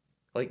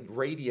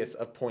radius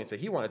of points that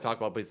he wanted to talk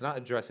about, but he's not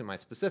addressing my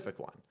specific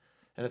one.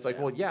 And it's like,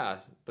 well, yeah,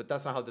 but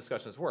that's not how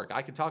discussions work.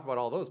 I could talk about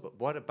all those, but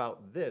what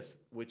about this,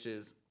 which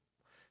is,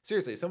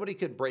 seriously, somebody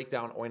could break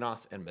down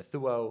oinos and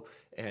methuo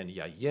and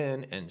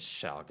yayin and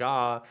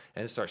shalga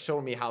and start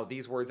showing me how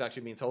these words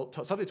actually mean something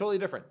totally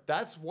different.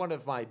 That's one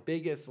of my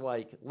biggest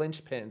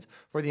linchpins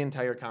for the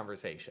entire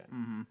conversation.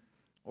 Mm-hmm.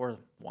 Or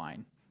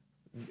wine.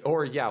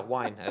 Or,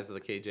 wine, as the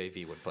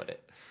KJV would put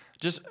it.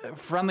 Just a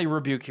friendly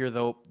rebuke here,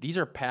 though. These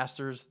are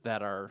pastors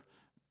that are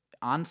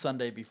on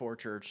Sunday before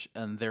church,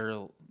 and they're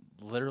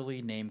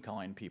literally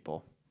name-calling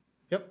people.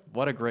 Yep.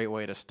 What a great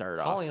way to start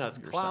off. Calling us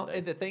clown.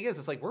 And the thing is,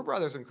 it's we're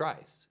brothers in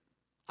Christ.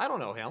 I don't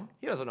know him.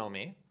 He doesn't know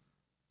me.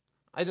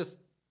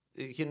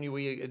 Can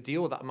we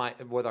deal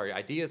with our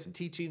ideas and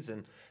teachings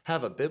and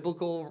have a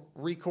biblical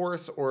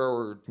recourse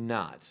or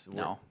not?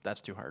 No,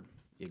 that's too hard.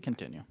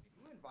 Continue.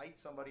 If you invite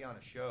somebody on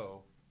a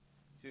show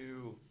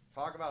to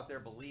talk about their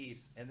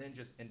beliefs and then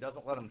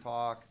doesn't let them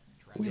talk.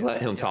 We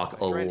let him talk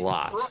a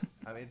lot.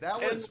 I mean,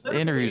 that was The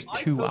interview's 2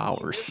 I totally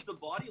hours. missed the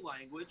body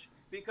language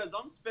because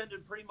I'm spending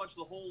pretty much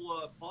the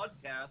whole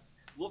podcast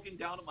looking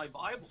down at my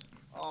Bible.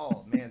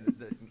 Oh man,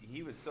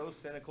 he was so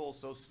cynical,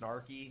 so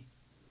snarky.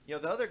 You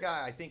know, the other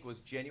guy I think was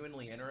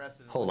genuinely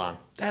interested. Hold on.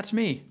 That's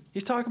me.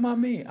 He's talking about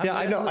me. Yeah,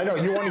 I know.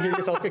 You want to hear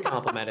yourself get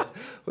complimented.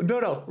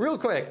 No, real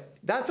quick.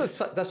 That's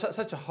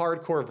such a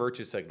hardcore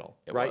virtue signal,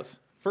 right? Was.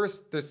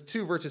 First, there's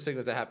 2 virtue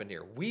signals that happen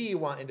here. We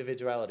want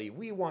individuality.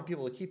 We want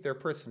people to keep their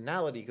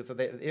personality because of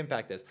the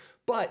impact is.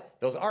 But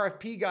those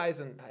RFP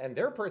guys and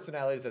their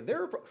personalities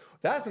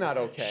that's not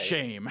okay.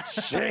 Shame.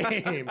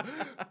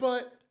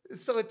 But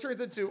so it turns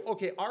into,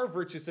 okay, our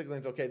virtue signaling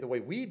is okay. The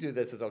way we do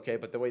this is okay,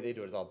 but the way they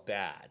do it is all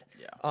bad.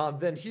 Yeah.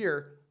 Then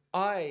here,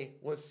 I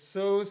was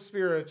so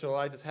spiritual.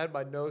 I just had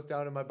my nose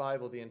down in my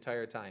Bible the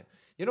entire time.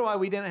 You know why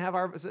we didn't have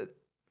our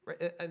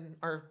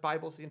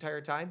Bibles the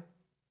entire time?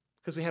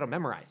 Because we had them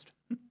memorized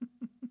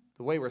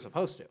the way we're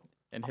supposed to.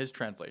 In his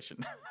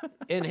translation.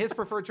 In his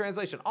preferred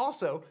translation.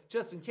 Also,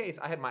 just in case,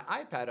 I had my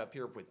iPad up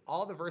here with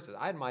all the verses.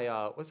 I had my,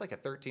 I don't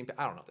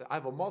know. I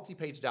have a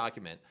multi-page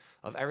document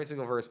of every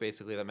single verse,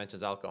 basically, that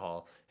mentions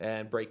alcohol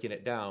and breaking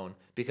it down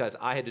because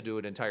I had to do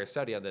an entire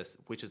study on this,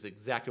 which is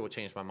exactly what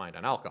changed my mind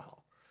on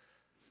alcohol.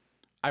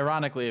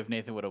 Ironically, if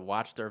Nathan would have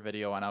watched our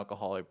video on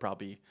alcohol, he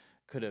probably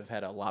could have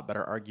had a lot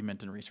better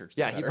argument and research.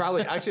 Yeah, he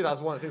probably, actually, that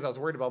was one of the things I was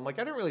worried about. I'm like,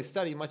 I didn't really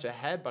study much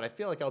ahead, but I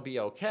feel like I'll be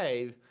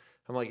okay.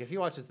 I'm like, if he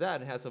watches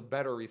that and has some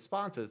better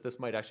responses, this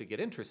might actually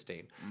get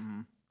interesting.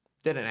 Mm-hmm.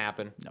 Didn't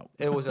happen. No.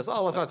 It was just,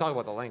 let's not talk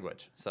about the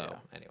language. So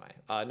anyway,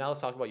 now let's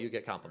talk about you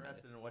get complimented.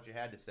 Interested in what you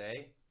had to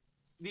say.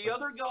 The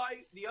other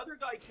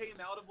guy came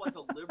out of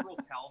a liberal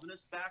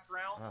Calvinist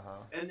background,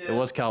 and then It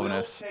was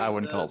Calvinist. I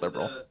wouldn't call it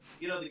liberal.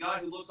 The guy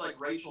who looks like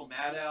Rachel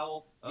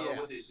Maddow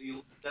with his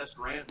that's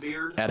Grant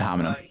beard. Ad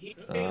hominem. He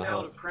came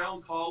out of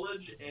Crown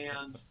College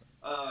and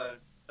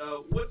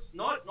what's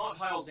not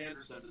Hiles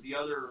Anderson, but the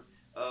other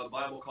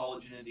Bible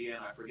college in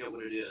Indiana. I forget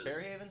what it is.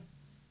 Fairhaven.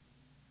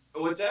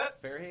 What's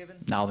that?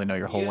 Fairhaven. Now they know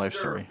your whole Yes, life sir,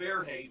 story.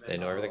 Fairhaven. They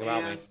know everything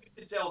about me. And you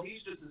can tell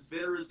he's just as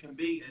bitter as can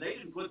be. And they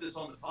didn't put this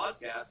on the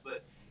podcast,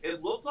 but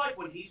it looked like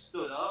when he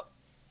stood up,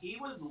 he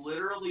was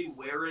literally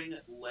wearing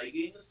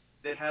leggings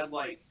that had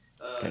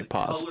Okay,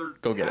 pause.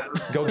 colored Go get it.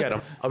 patterns. Go get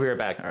him. I'll be right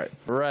back. All right,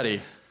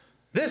 ready.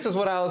 This is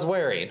what I was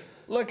wearing.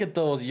 Look at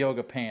those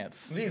yoga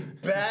pants. These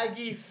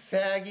baggy,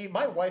 saggy.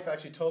 My wife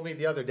actually told me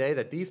the other day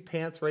that these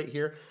pants right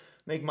here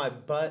make my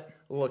butt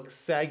look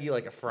saggy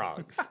like a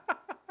frog's.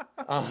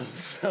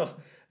 So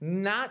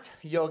not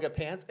yoga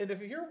pants. And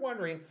if you're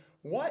wondering,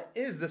 what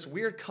is this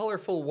weird,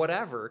 colorful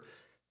whatever?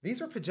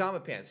 These are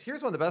pajama pants.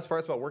 Here's one of the best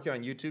parts about working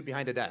on YouTube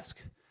behind a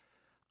desk.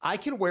 I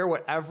can wear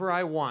whatever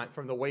I want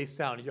from the waist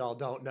down. Y'all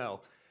don't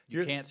know.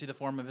 You can't see the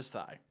form of his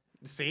thigh.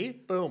 See?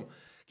 Boom.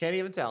 Can't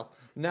even tell.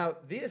 Now,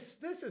 this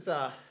is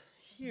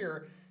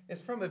here is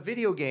from a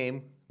video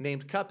game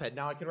named Cuphead.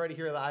 Now, I can already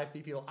hear the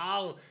IFP people,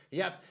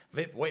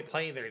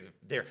 playing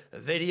their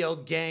video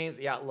games.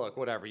 Yeah, look,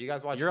 whatever. You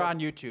guys watch. You're on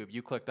YouTube.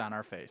 You clicked on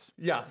our face.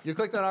 Yeah, you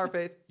clicked on our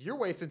face. You're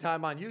wasting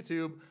time on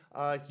YouTube.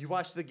 You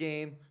watch the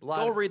game.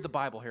 Go read the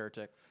Bible,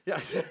 heretic. Yeah.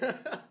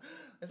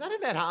 Is that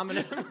an ad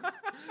hominem?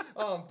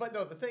 But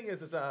no, the thing is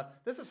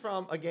this is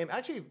from a game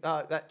actually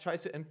that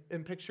tries to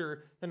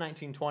picture the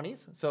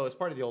 1920s. So it's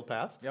part of the old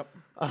past. Yep.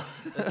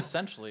 That's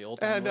essentially old.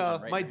 And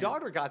my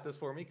daughter got this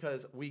for me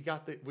because we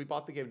bought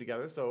the game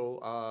together,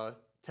 so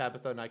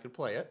Tabitha and I could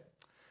play it.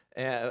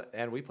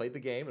 And we played the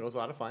game, and it was a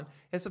lot of fun.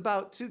 It's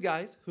about two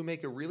guys who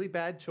make a really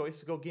bad choice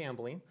to go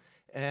gambling,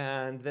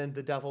 and then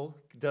the devil,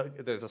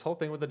 there's this whole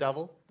thing with the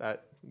devil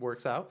that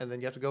works out, and then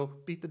you have to go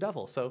beat the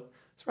devil. So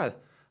it's rather,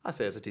 I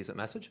say it's a decent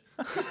message.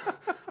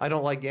 I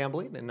don't like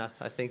gambling, and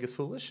I think it's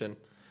foolish. And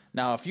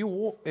Now, if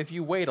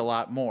you weighed a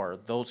lot more,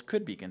 those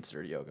could be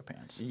considered yoga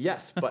pants.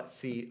 yes, but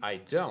see, I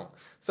don't.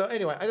 So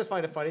anyway, I just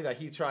find it funny that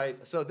he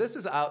tries. So this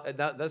is out. And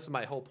this is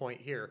my whole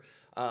point here.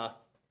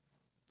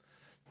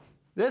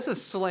 This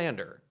is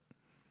slander.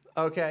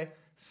 Okay,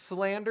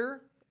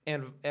 slander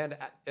and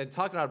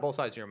talking out of both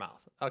sides of your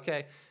mouth.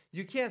 Okay,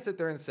 you can't sit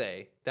there and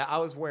say that I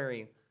was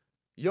wearing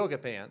yoga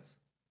pants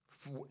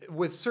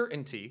with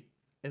certainty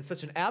in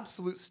such an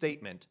absolute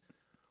statement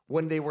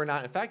when they were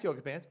not in fact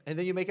yoga pants, and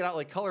then you make it out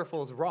like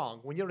colorful is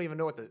wrong when you don't even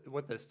know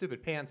what the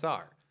stupid pants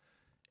are.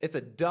 It's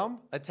a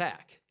dumb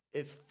attack.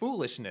 It's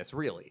foolishness,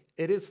 really.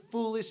 It is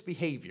foolish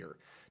behavior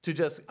to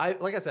just,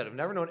 like I said, I've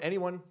never known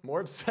anyone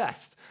more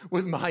obsessed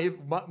with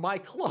my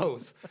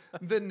clothes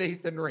than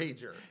Nathan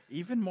Rager.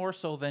 Even more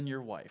so than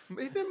your wife.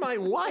 Even my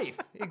wife,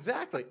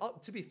 exactly.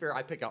 To be fair,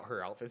 I pick out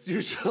her outfits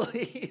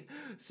usually.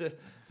 So,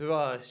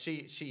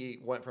 she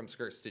went from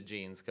skirts to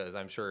jeans because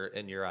I'm sure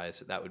in your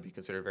eyes that would be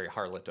considered very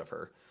harlot of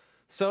her.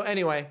 So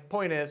anyway,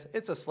 point is,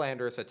 it's a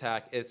slanderous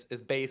attack. It's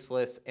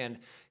baseless. And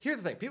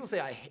here's the thing: people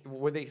say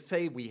when they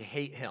say we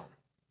hate him,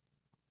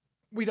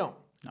 we don't.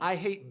 No. I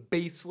hate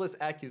baseless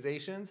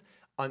accusations,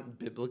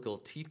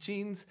 unbiblical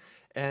teachings,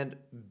 and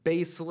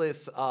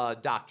baseless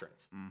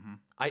doctrines.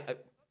 Mm-hmm.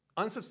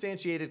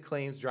 Unsubstantiated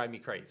claims drive me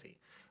crazy.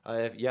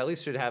 You at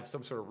least should have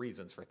some sort of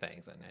reasons for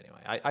things. And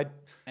anyway,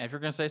 and if you're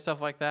going to say stuff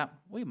like that,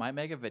 we might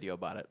make a video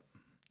about it.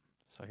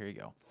 So here you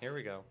go. Here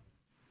we go.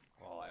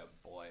 Oh,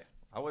 boy.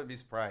 I wouldn't be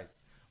surprised.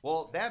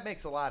 Well, that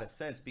makes a lot of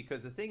sense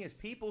because the thing is,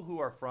 people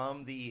who are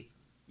from the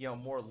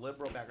more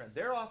liberal background,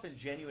 they're often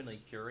genuinely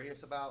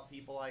curious about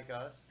people like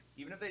us.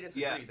 Even if they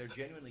disagree, they're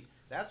genuinely.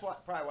 That's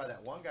probably why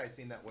that one guy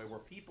seemed that way. Where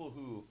people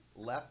who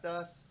left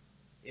us,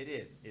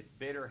 it's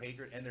bitter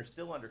hatred, and they're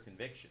still under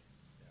conviction.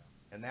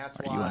 And that's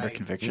why. Are you under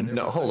conviction?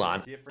 No, hold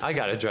on. I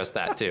got to address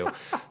that too.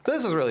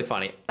 This is really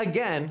funny.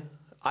 Again,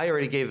 I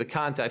already gave the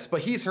context,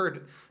 but he's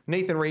heard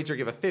Nathan Rager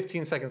give a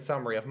 15-second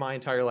summary of my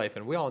entire life,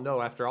 and we all know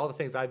after all the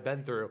things I've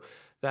been through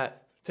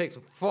that takes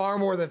far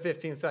more than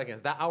 15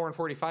 seconds. That hour and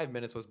 45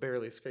 minutes was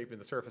barely scraping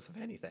the surface of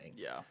anything.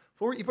 Yeah.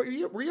 Were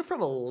you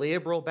from a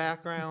liberal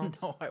background?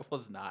 No, I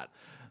was not.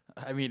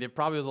 I mean, it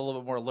probably was a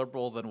little bit more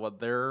liberal than what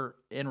they're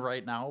in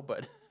right now,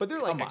 but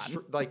they're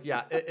like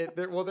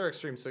they're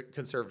extreme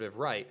conservative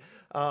right,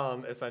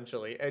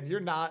 essentially, and you're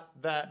not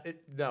that.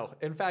 No,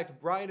 in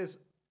fact, Brian is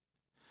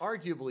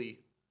arguably.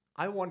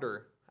 I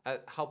wonder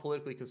at how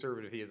politically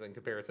conservative he is in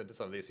comparison to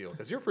some of these people,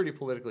 because you're pretty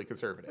politically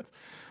conservative.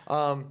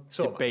 So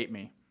debate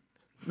me.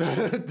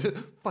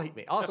 Fight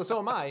me. Also, so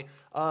am I.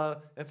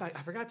 In fact,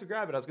 I forgot to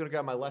grab it. I was going to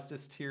grab my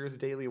Leftist Tears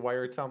Daily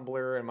Wire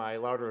tumbler and my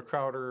Louder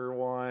Crowder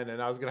one,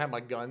 and I was going to have my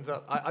guns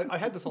up. I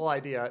had this whole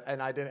idea,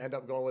 and I didn't end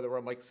up going with it, where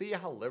I'm like, see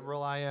how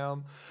liberal I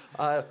am?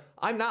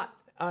 I'm not.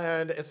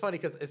 And it's funny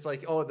because it's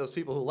like, oh, those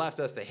people who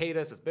left us, they hate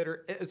us. It's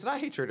bitter. It's not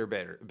hatred or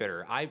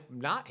bitter. I'm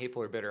not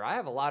hateful or bitter. I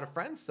have a lot of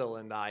friends still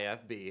in the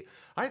IFB.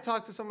 I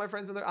talk to some of my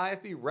friends in the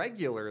IFB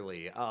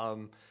regularly.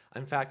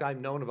 In fact,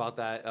 I've known about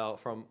that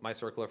from my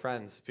circle of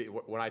friends.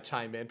 When I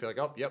chime in, people are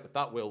like, oh, yep, I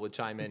thought Will would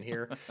chime in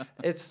here.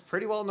 It's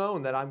pretty well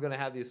known that I'm going to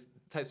have these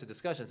types of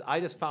discussions. I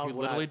just found you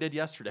literally did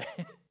yesterday.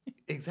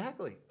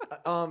 Exactly.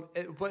 I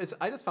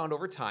just found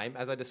over time,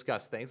 as I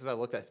discussed things, as I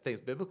looked at things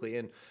biblically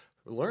and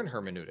learned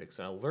hermeneutics,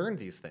 and I learned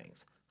these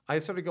things, I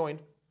started going,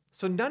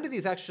 so none of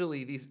these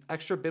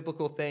extra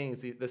biblical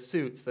things, the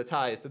suits, the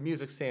ties, the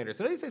music standards,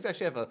 none of these things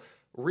actually have a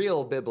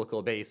real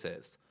biblical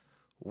basis.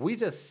 We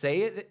just say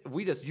it,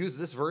 we just use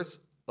this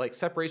verse like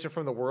separation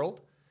from the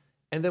world,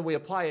 and then we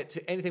apply it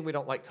to anything we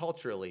don't like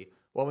culturally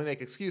while we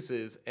make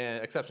excuses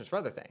and exceptions for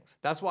other things.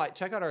 That's why,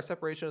 check out our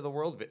separation of the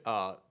world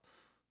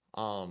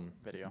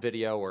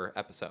video or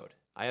episode.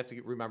 I have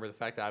to remember the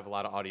fact that I have a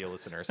lot of audio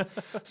listeners.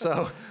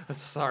 So,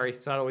 sorry,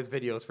 it's not always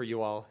videos for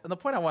you all. And the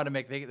point I wanted to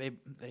make, they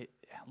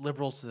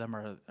liberals to them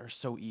are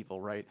so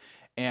evil, right?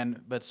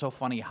 But it's so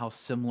funny how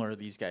similar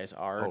these guys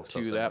are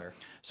to that.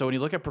 So when you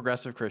look at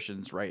progressive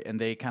Christians, right, and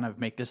they kind of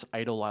make this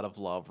idol out of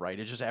love, right?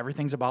 It's just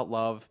everything's about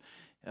love.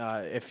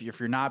 If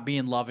you're not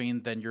being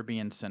loving, then you're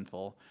being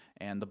sinful.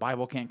 And the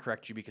Bible can't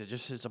correct you because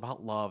it's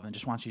about love and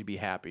just wants you to be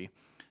happy.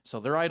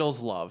 So their idol's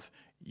love.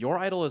 Your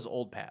idol is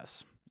old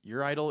paths.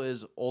 Your idol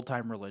is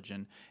old-time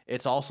religion.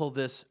 It's also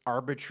this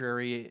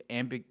arbitrary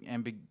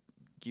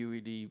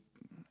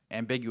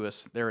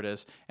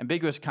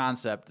ambiguous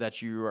concept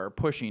that you are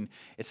pushing.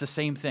 It's the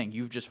same thing.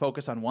 You've just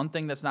focused on one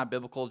thing that's not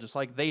biblical, just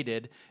like they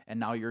did, and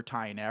now you're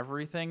tying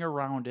everything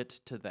around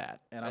it to that.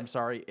 And I'm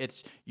sorry,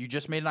 you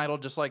just made an idol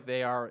just like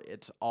they are.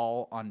 It's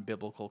all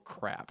unbiblical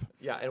crap.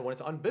 Yeah, and when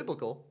it's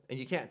unbiblical, and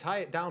you can't tie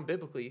it down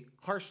biblically,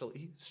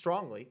 harshly,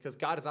 strongly, because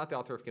God is not the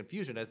author of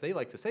confusion, as they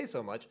like to say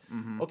so much,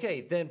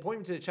 okay, then point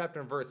me to the chapter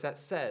and verse that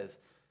says,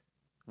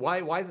 why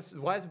is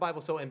the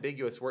Bible so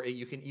ambiguous where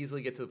you can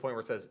easily get to the point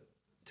where it says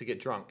to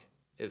get drunk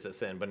is a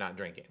sin, but not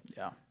drinking.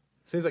 Yeah.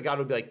 Seems like God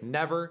would be like,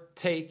 never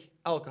take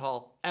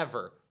alcohol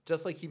ever.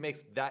 Just like he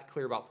makes that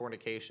clear about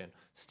fornication,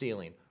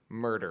 stealing,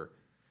 murder.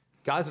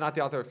 God's not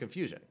the author of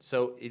confusion.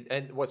 So,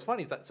 and what's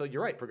funny is that, so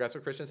you're right,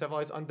 progressive Christians have all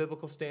these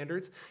unbiblical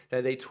standards,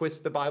 and they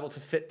twist the Bible to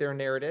fit their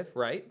narrative,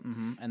 right?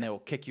 Mm-hmm. And they will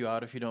kick you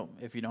out if you don't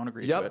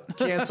agree to Yep, it.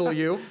 cancel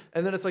you.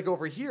 And then it's like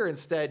over here,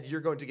 instead,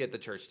 you're going to get the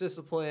church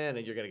discipline,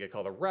 and you're going to get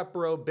called a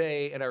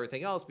reprobate and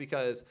everything else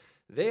because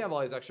they have all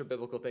these extra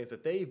biblical things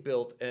that they've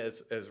built,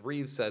 as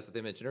Reeves says that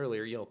they mentioned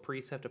earlier,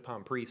 precept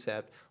upon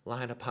precept,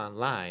 line upon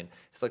line.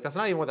 It's like, that's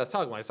not even what that's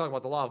talking about. He's talking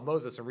about the law of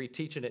Moses and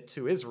reteaching it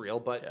to Israel.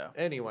 But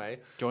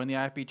anyway. Join the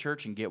IFB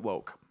church and get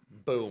woke.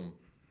 Boom.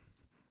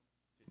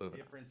 The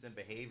difference in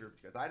behavior,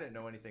 because I didn't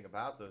know anything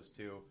about those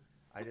two.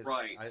 I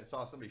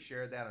saw somebody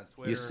share that on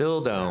Twitter. You still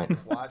don't. I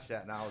just watched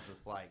that, and I was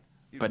just like,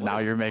 dude, but now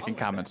you're making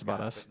comments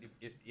about us.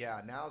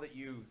 Now that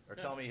you are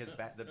telling me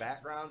the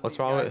background. What's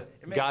wrong with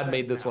it? God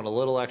made this one a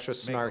little extra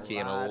snarky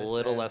and a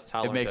little less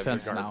tolerant. It makes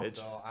sense of your now. garbage.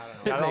 So, I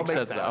don't know. It all makes makes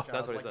sense sense. now.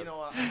 That's what he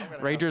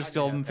says. Rangers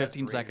stole him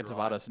 15 seconds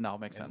about us, and now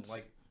it makes sense.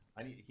 Like,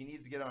 he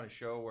needs to get on a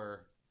show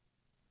where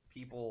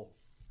people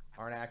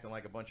aren't acting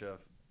like a bunch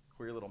of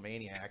queer little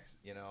maniacs,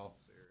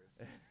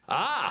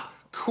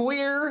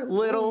 Queer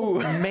little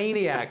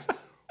maniacs.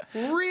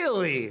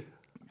 Really?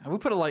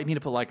 We need to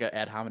put like a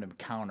ad hominem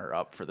counter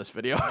up for this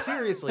video.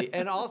 Seriously.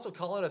 And also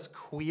calling us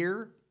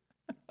queer.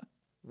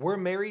 We're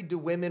married to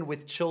women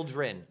with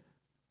children.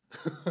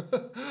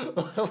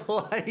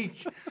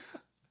 Like,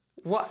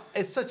 what?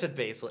 It's such a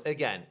baseline.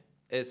 Again,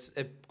 it's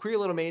queer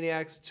little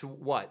maniacs to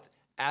what?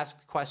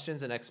 Ask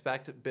questions and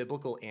expect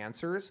biblical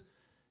answers.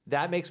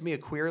 That makes me a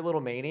queer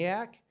little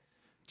maniac.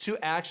 To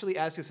actually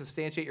ask you to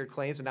substantiate your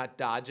claims and not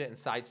dodge it and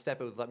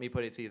sidestep it with, let me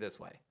put it to you this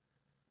way.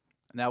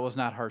 And that was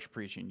not harsh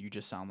preaching. You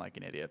just sound like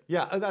an idiot.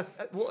 Yeah,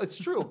 it's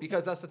true,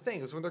 because that's the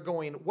thing, is when they're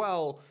going,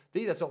 well,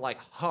 they just don't like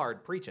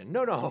hard preaching.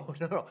 No.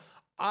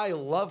 I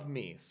love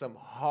me some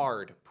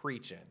hard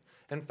preaching.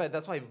 In fact,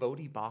 that's why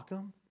Vodi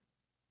Bakum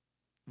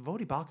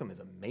is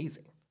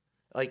amazing.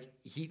 Like,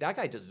 that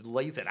guy just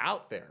lays it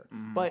out there.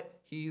 Mm. But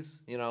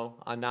he's,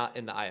 I'm not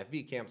in the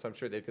IFB camp, so I'm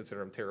sure they'd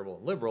consider him terrible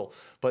and liberal.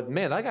 But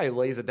man, that guy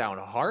lays it down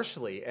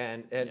harshly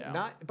and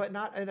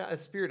not in a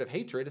spirit of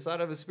hatred. It's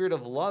out of a spirit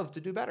of love to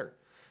do better.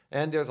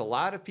 And there's a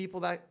lot of people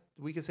that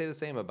we could say the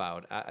same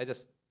about.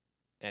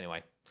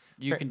 Anyway.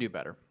 You can do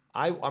better.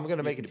 I'm going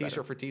to make a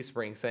T-shirt for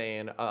Teespring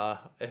saying,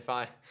 if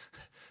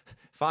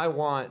I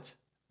want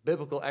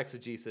biblical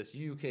exegesis,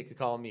 you can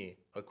call me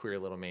a queer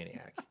little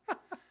maniac.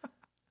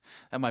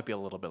 That might be a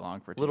little bit long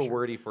for a T-shirt. Little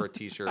wordy for a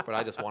T-shirt, but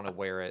I just want to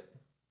wear it.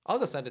 I'll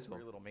just send it to him.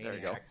 Queer little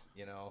maniacs,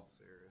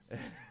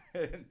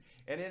 Seriously.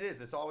 And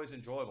it's always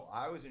enjoyable.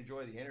 I always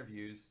enjoy the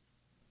interviews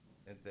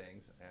and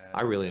things. And,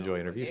 I really enjoy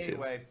interviews too.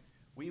 Anyway,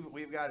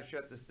 we've got to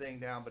shut this thing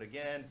down. But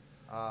again,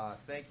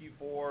 thank you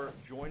for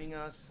joining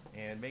us,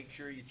 and make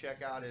sure you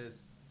check out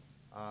his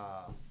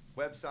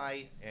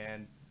website.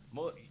 And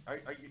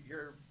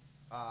your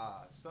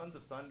Sons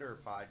of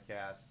Thunder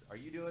podcast, are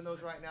you doing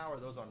those right now? Are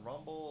those on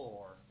Rumble,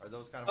 or are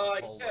those kind of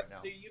on hold right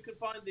now? You can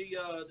find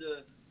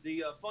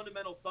the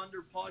Fundamental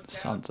Thunder podcast.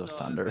 Sons of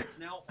Thunder. It's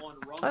now on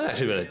Rumble. That's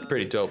actually been a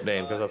pretty dope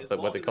name, because that's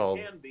what they call.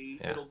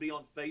 It'll be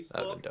on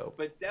Facebook. Dope.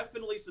 But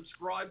definitely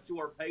subscribe to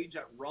our page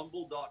at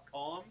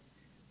rumble.com.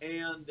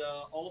 And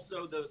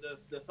also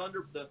the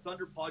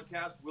Thunder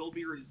podcast will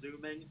be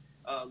resuming,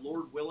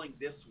 Lord willing,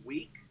 this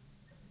week.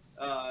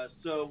 I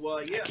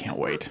can't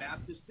wait.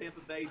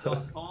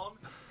 BaptistTampaBay.com.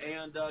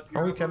 And if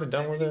Are we you're kind of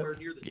done with anywhere it?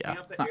 near the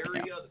Tampa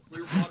area, the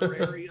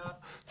Clearwater area, I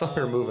thought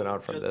we were moving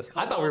on from this.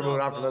 I thought we were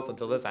moving on from this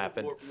until this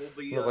happened.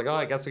 I was like,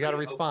 I guess we got to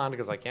respond,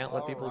 because I can't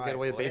let people get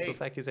away with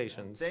baseless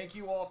accusations. Thank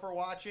you all for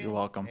watching. You're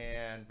welcome.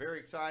 And very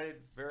excited.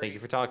 Thank you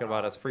for talking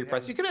about us. Free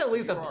press. You could at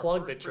least have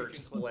plugged the church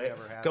split.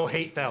 Go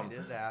hate them.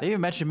 They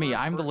even mentioned me.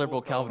 I'm the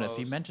liberal Calvinist.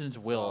 He mentions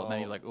Will, and then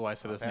he's like, oh, I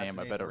said his name.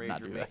 I better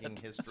not do that. Making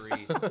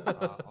history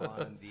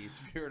on the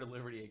Spirit of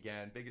Liberty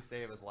again. Biggest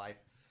day of his life.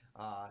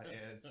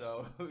 And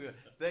so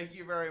thank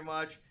you very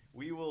much.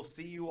 We will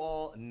see you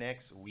all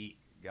next week.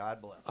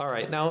 God bless. All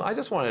right. Now, I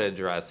just wanted to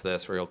address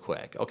this real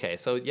quick. Okay.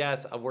 So,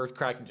 yes, we're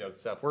cracking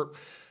jokes and stuff.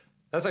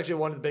 That's actually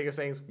one of the biggest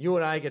things. You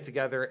and I get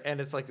together,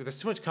 and it's like there's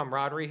too much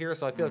camaraderie here.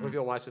 So I feel like when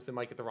people watch this, they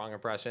might get the wrong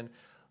impression.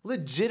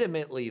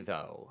 Legitimately,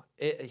 though,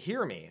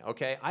 hear me,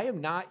 okay? I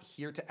am not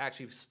here to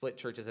actually split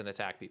churches and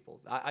attack people.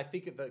 I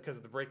think because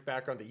of the break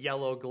background, the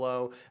yellow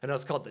glow, and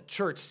it's called the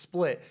church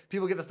split,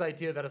 people get this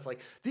idea that it's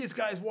like, these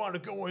guys want to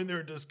go in there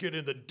and just get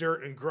in the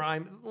dirt and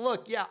grime.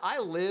 Look, yeah, I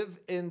live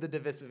in the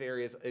divisive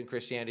areas in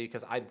Christianity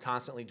because I'm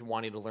constantly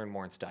wanting to learn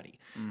more and study.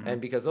 Mm-hmm. And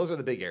because those are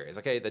the big areas,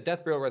 okay? The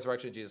death, burial,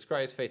 resurrection of Jesus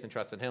Christ, faith and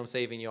trust in Him,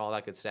 saving you, all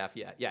that good stuff.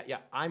 Yeah,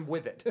 I'm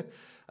with it.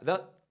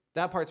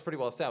 That part's pretty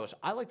well established.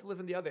 I like to live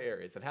in the other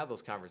areas and have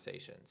those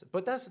conversations.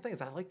 But that's the thing,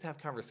 is I like to have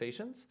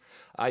conversations.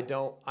 I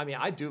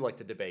do like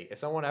to debate. If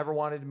someone ever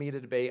wanted me to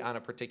debate on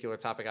a particular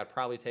topic, I'd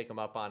probably take them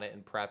up on it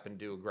and prep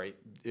and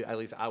at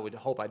least I would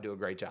hope I'd do a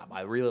great job.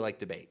 I really like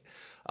debate.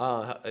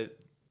 But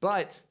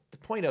the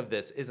point of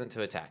this isn't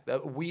to attack.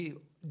 We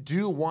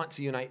do want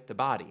to unite the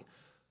body.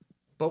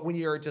 But when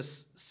you're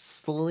just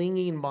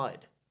slinging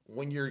mud,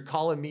 when you're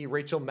calling me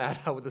Rachel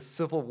Maddow with a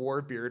Civil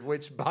War beard,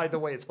 which, by the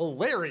way, is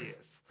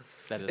hilarious.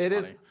 That is It funny.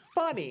 is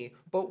funny,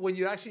 but when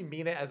you actually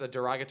mean it as a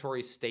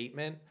derogatory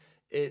statement,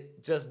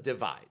 it just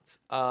divides.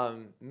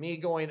 Me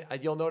going,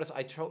 you'll notice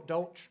I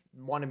don't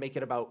want to make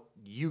it about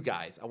you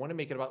guys. I want to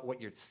make it about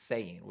what you're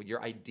saying, with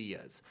your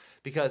ideas.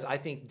 Because I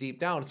think deep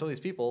down, some of these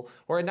people,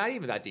 or not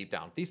even that deep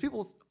down, these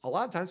people a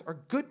lot of times are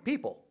good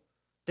people.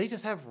 They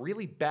just have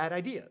really bad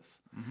ideas.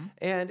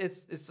 And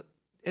it's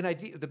an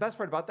idea. The best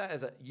part about that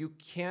is that you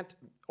can't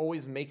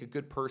always make a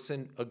good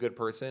person,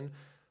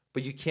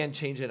 but you can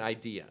change an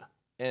idea.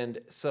 And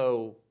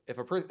so if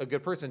a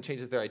good person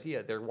changes their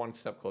idea, they're one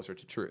step closer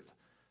to truth.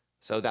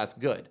 So that's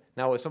good.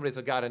 Now, if somebody's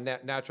got a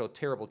natural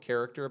terrible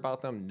character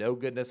about them, no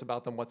goodness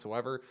about them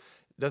whatsoever,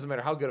 doesn't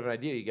matter how good of an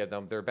idea you give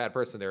them, they're a bad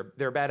person.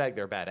 They're a bad egg.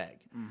 They're a bad egg.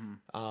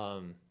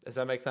 Does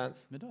that make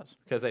sense? It does.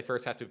 Because they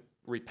first have to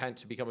repent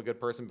to become a good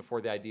person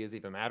before the ideas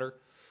even matter.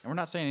 And we're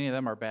not saying any of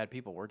them are bad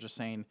people. We're just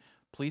saying,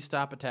 please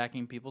stop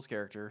attacking people's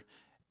character,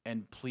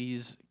 and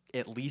please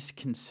at least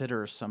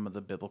consider some of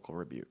the biblical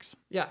rebukes.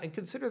 Yeah, and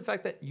consider the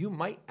fact that you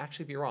might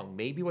actually be wrong.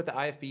 Maybe what the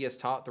IFB has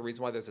taught, the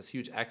reason why there's this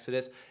huge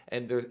exodus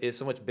and there is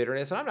so much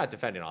bitterness, and I'm not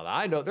defending all that.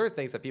 I know there are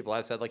things that people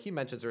have said, like he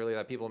mentions earlier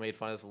that people made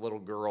fun of this little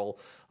girl.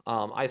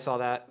 I saw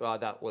that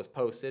that was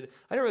posted.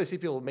 I didn't really see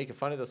people making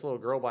fun of this little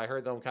girl, but I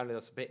heard them kind of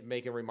just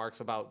making remarks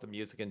about the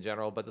music in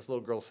general, but this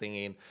little girl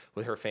singing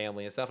with her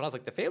family and stuff. And I was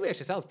like, the family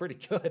actually sounds pretty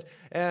good.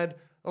 And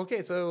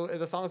okay, so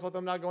the song is about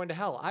them not going to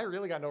hell. I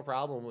really got no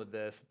problem with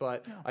this,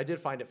 but I did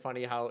find it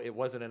funny how it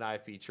wasn't an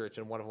IFB church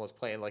and one of them was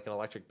playing like an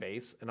electric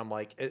bass. And I'm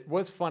like, it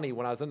was funny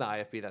when I was in the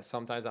IFB that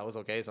sometimes that was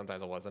okay,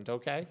 sometimes it wasn't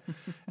okay.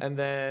 And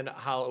then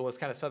how it was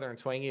kind of southern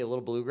twangy, a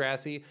little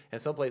bluegrassy,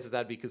 and some places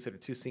that'd be considered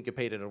too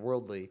syncopated and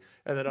worldly,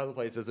 and then other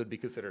places would be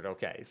considered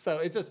okay. So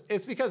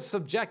it's because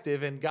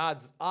subjective and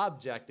God's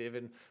objective,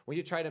 and when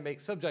you try to make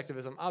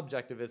subjectivism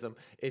objectivism,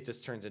 it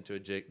just turns into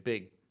a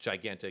big,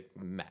 gigantic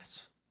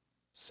mess.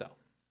 So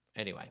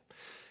anyway,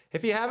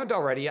 if you haven't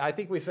already, I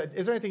think we said,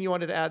 is there anything you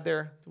wanted to add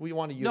there? We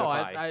want to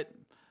unify. No,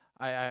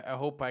 I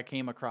hope I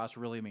came across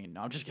really mean.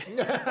 No, I'm just kidding.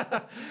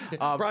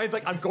 Brian's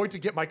like, I'm going to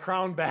get my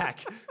crown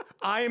back.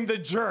 I'm the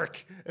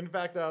jerk. In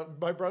fact,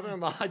 my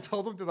brother-in-law, I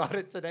told him about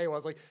it today. I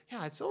was like,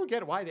 yeah, I still don't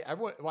get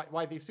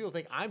why these people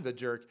think I'm the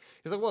jerk.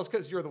 He's like, well, it's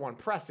because you're the one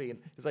pressing.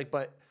 He's like,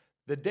 but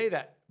the day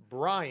that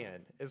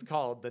Brian is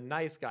called the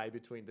nice guy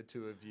between the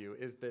two of you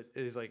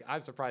is like,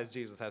 I'm surprised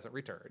Jesus hasn't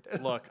returned.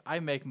 Look, I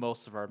make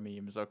most of our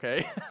memes,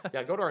 okay?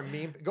 Yeah, go to our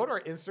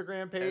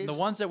Instagram page. And the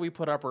ones that we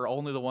put up are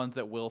only the ones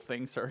that Will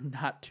thinks are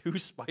not too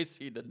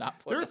spicy to not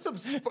put There's up.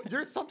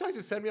 there's sometimes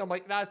you send me, I'm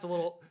like, that's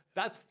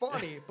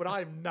funny, but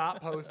I'm not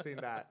posting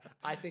that.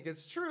 I think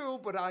it's true,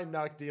 but I'm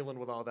not dealing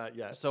with all that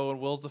yet. So in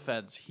Will's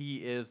defense, he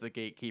is the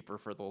gatekeeper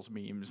for those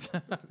memes.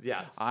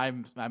 Yes. I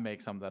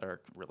make some that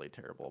are really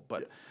terrible,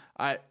 but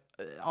yeah.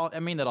 I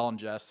mean that all in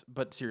jest,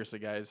 but seriously,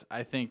 guys,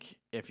 I think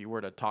if you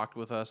were to talk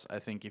with us, I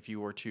think if you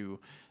were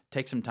to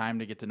take some time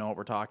to get to know what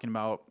we're talking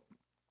about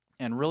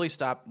and really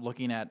stop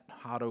looking at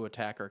how to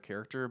attack our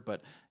character,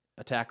 but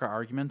attack our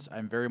arguments,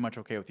 I'm very much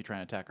okay with you trying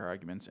to attack our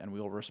arguments, and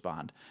we'll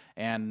respond.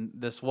 And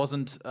this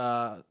wasn't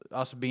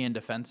us being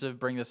defensive,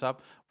 bring this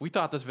up. We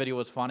thought this video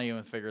was funny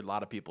and figured a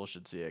lot of people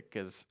should see it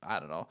because, I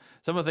don't know,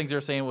 some of the things they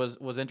were saying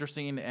was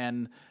interesting,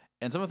 and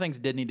some of the things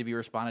did need to be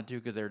responded to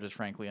because they were just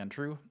frankly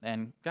untrue.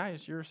 And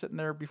guys, you're sitting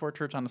there before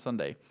church on a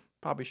Sunday.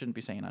 Probably shouldn't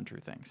be saying untrue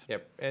things.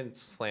 Yep, and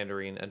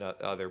slandering and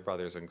other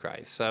brothers in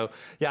Christ. So,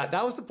 yeah,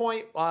 that was the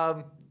point.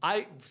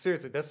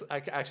 Seriously, this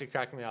actually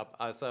cracked me up.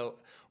 So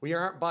we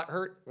aren't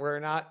butthurt. We're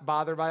not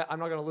bothered by it. I'm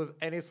not going to lose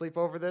any sleep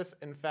over this.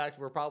 In fact,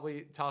 we'll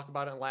probably talk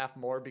about it and laugh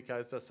more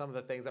because some of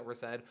the things that were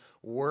said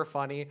were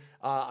funny.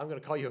 I'm going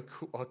to call you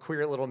a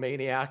queer little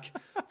maniac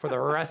for the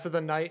rest of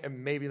the night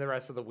and maybe the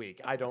rest of the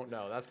week. I don't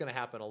know. That's going to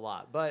happen a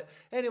lot. But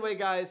anyway,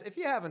 guys, if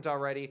you haven't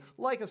already,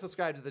 like and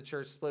subscribe to the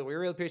Church Split. We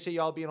really appreciate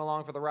you all being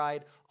along for the ride.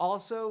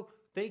 Also,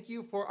 thank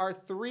you for our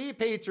 3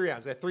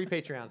 Patreons. We have 3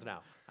 Patreons now.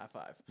 High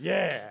five.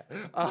 Yeah.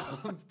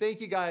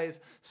 Thank you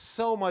guys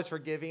so much for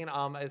giving.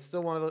 It's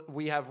still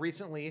we have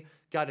recently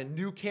got a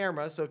new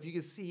camera. So if you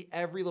can see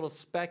every little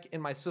speck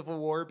in my Civil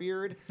War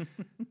beard,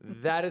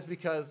 that is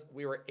because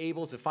we were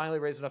able to finally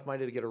raise enough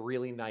money to get a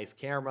really nice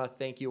camera.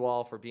 Thank you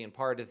all for being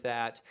part of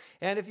that.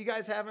 And if you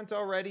guys haven't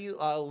already,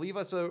 leave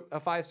us a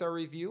 5-star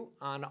review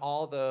on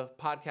all the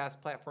podcast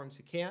platforms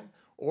you can,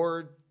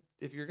 or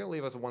if you're going to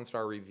leave us a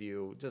 1-star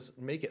review, just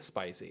make it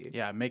spicy.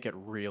 Yeah, make it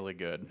really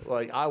good.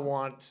 Like I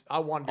want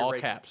all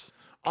caps.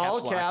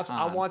 All caps.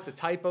 I want the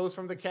typos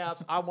from the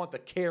caps. I want the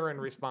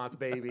Karen response,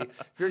 baby.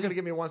 If you're going to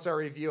give me a 1-star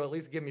review, at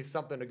least give me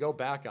something to go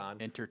back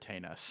on.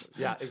 Entertain us.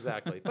 Yeah,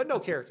 exactly. But no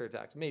character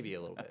attacks. Maybe a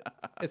little bit.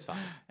 It's fine.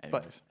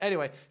 But Anyways.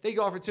 anyway, thank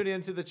you all for tuning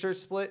into the Church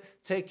Split.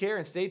 Take care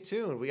and stay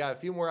tuned. We got a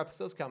few more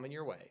episodes coming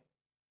your way.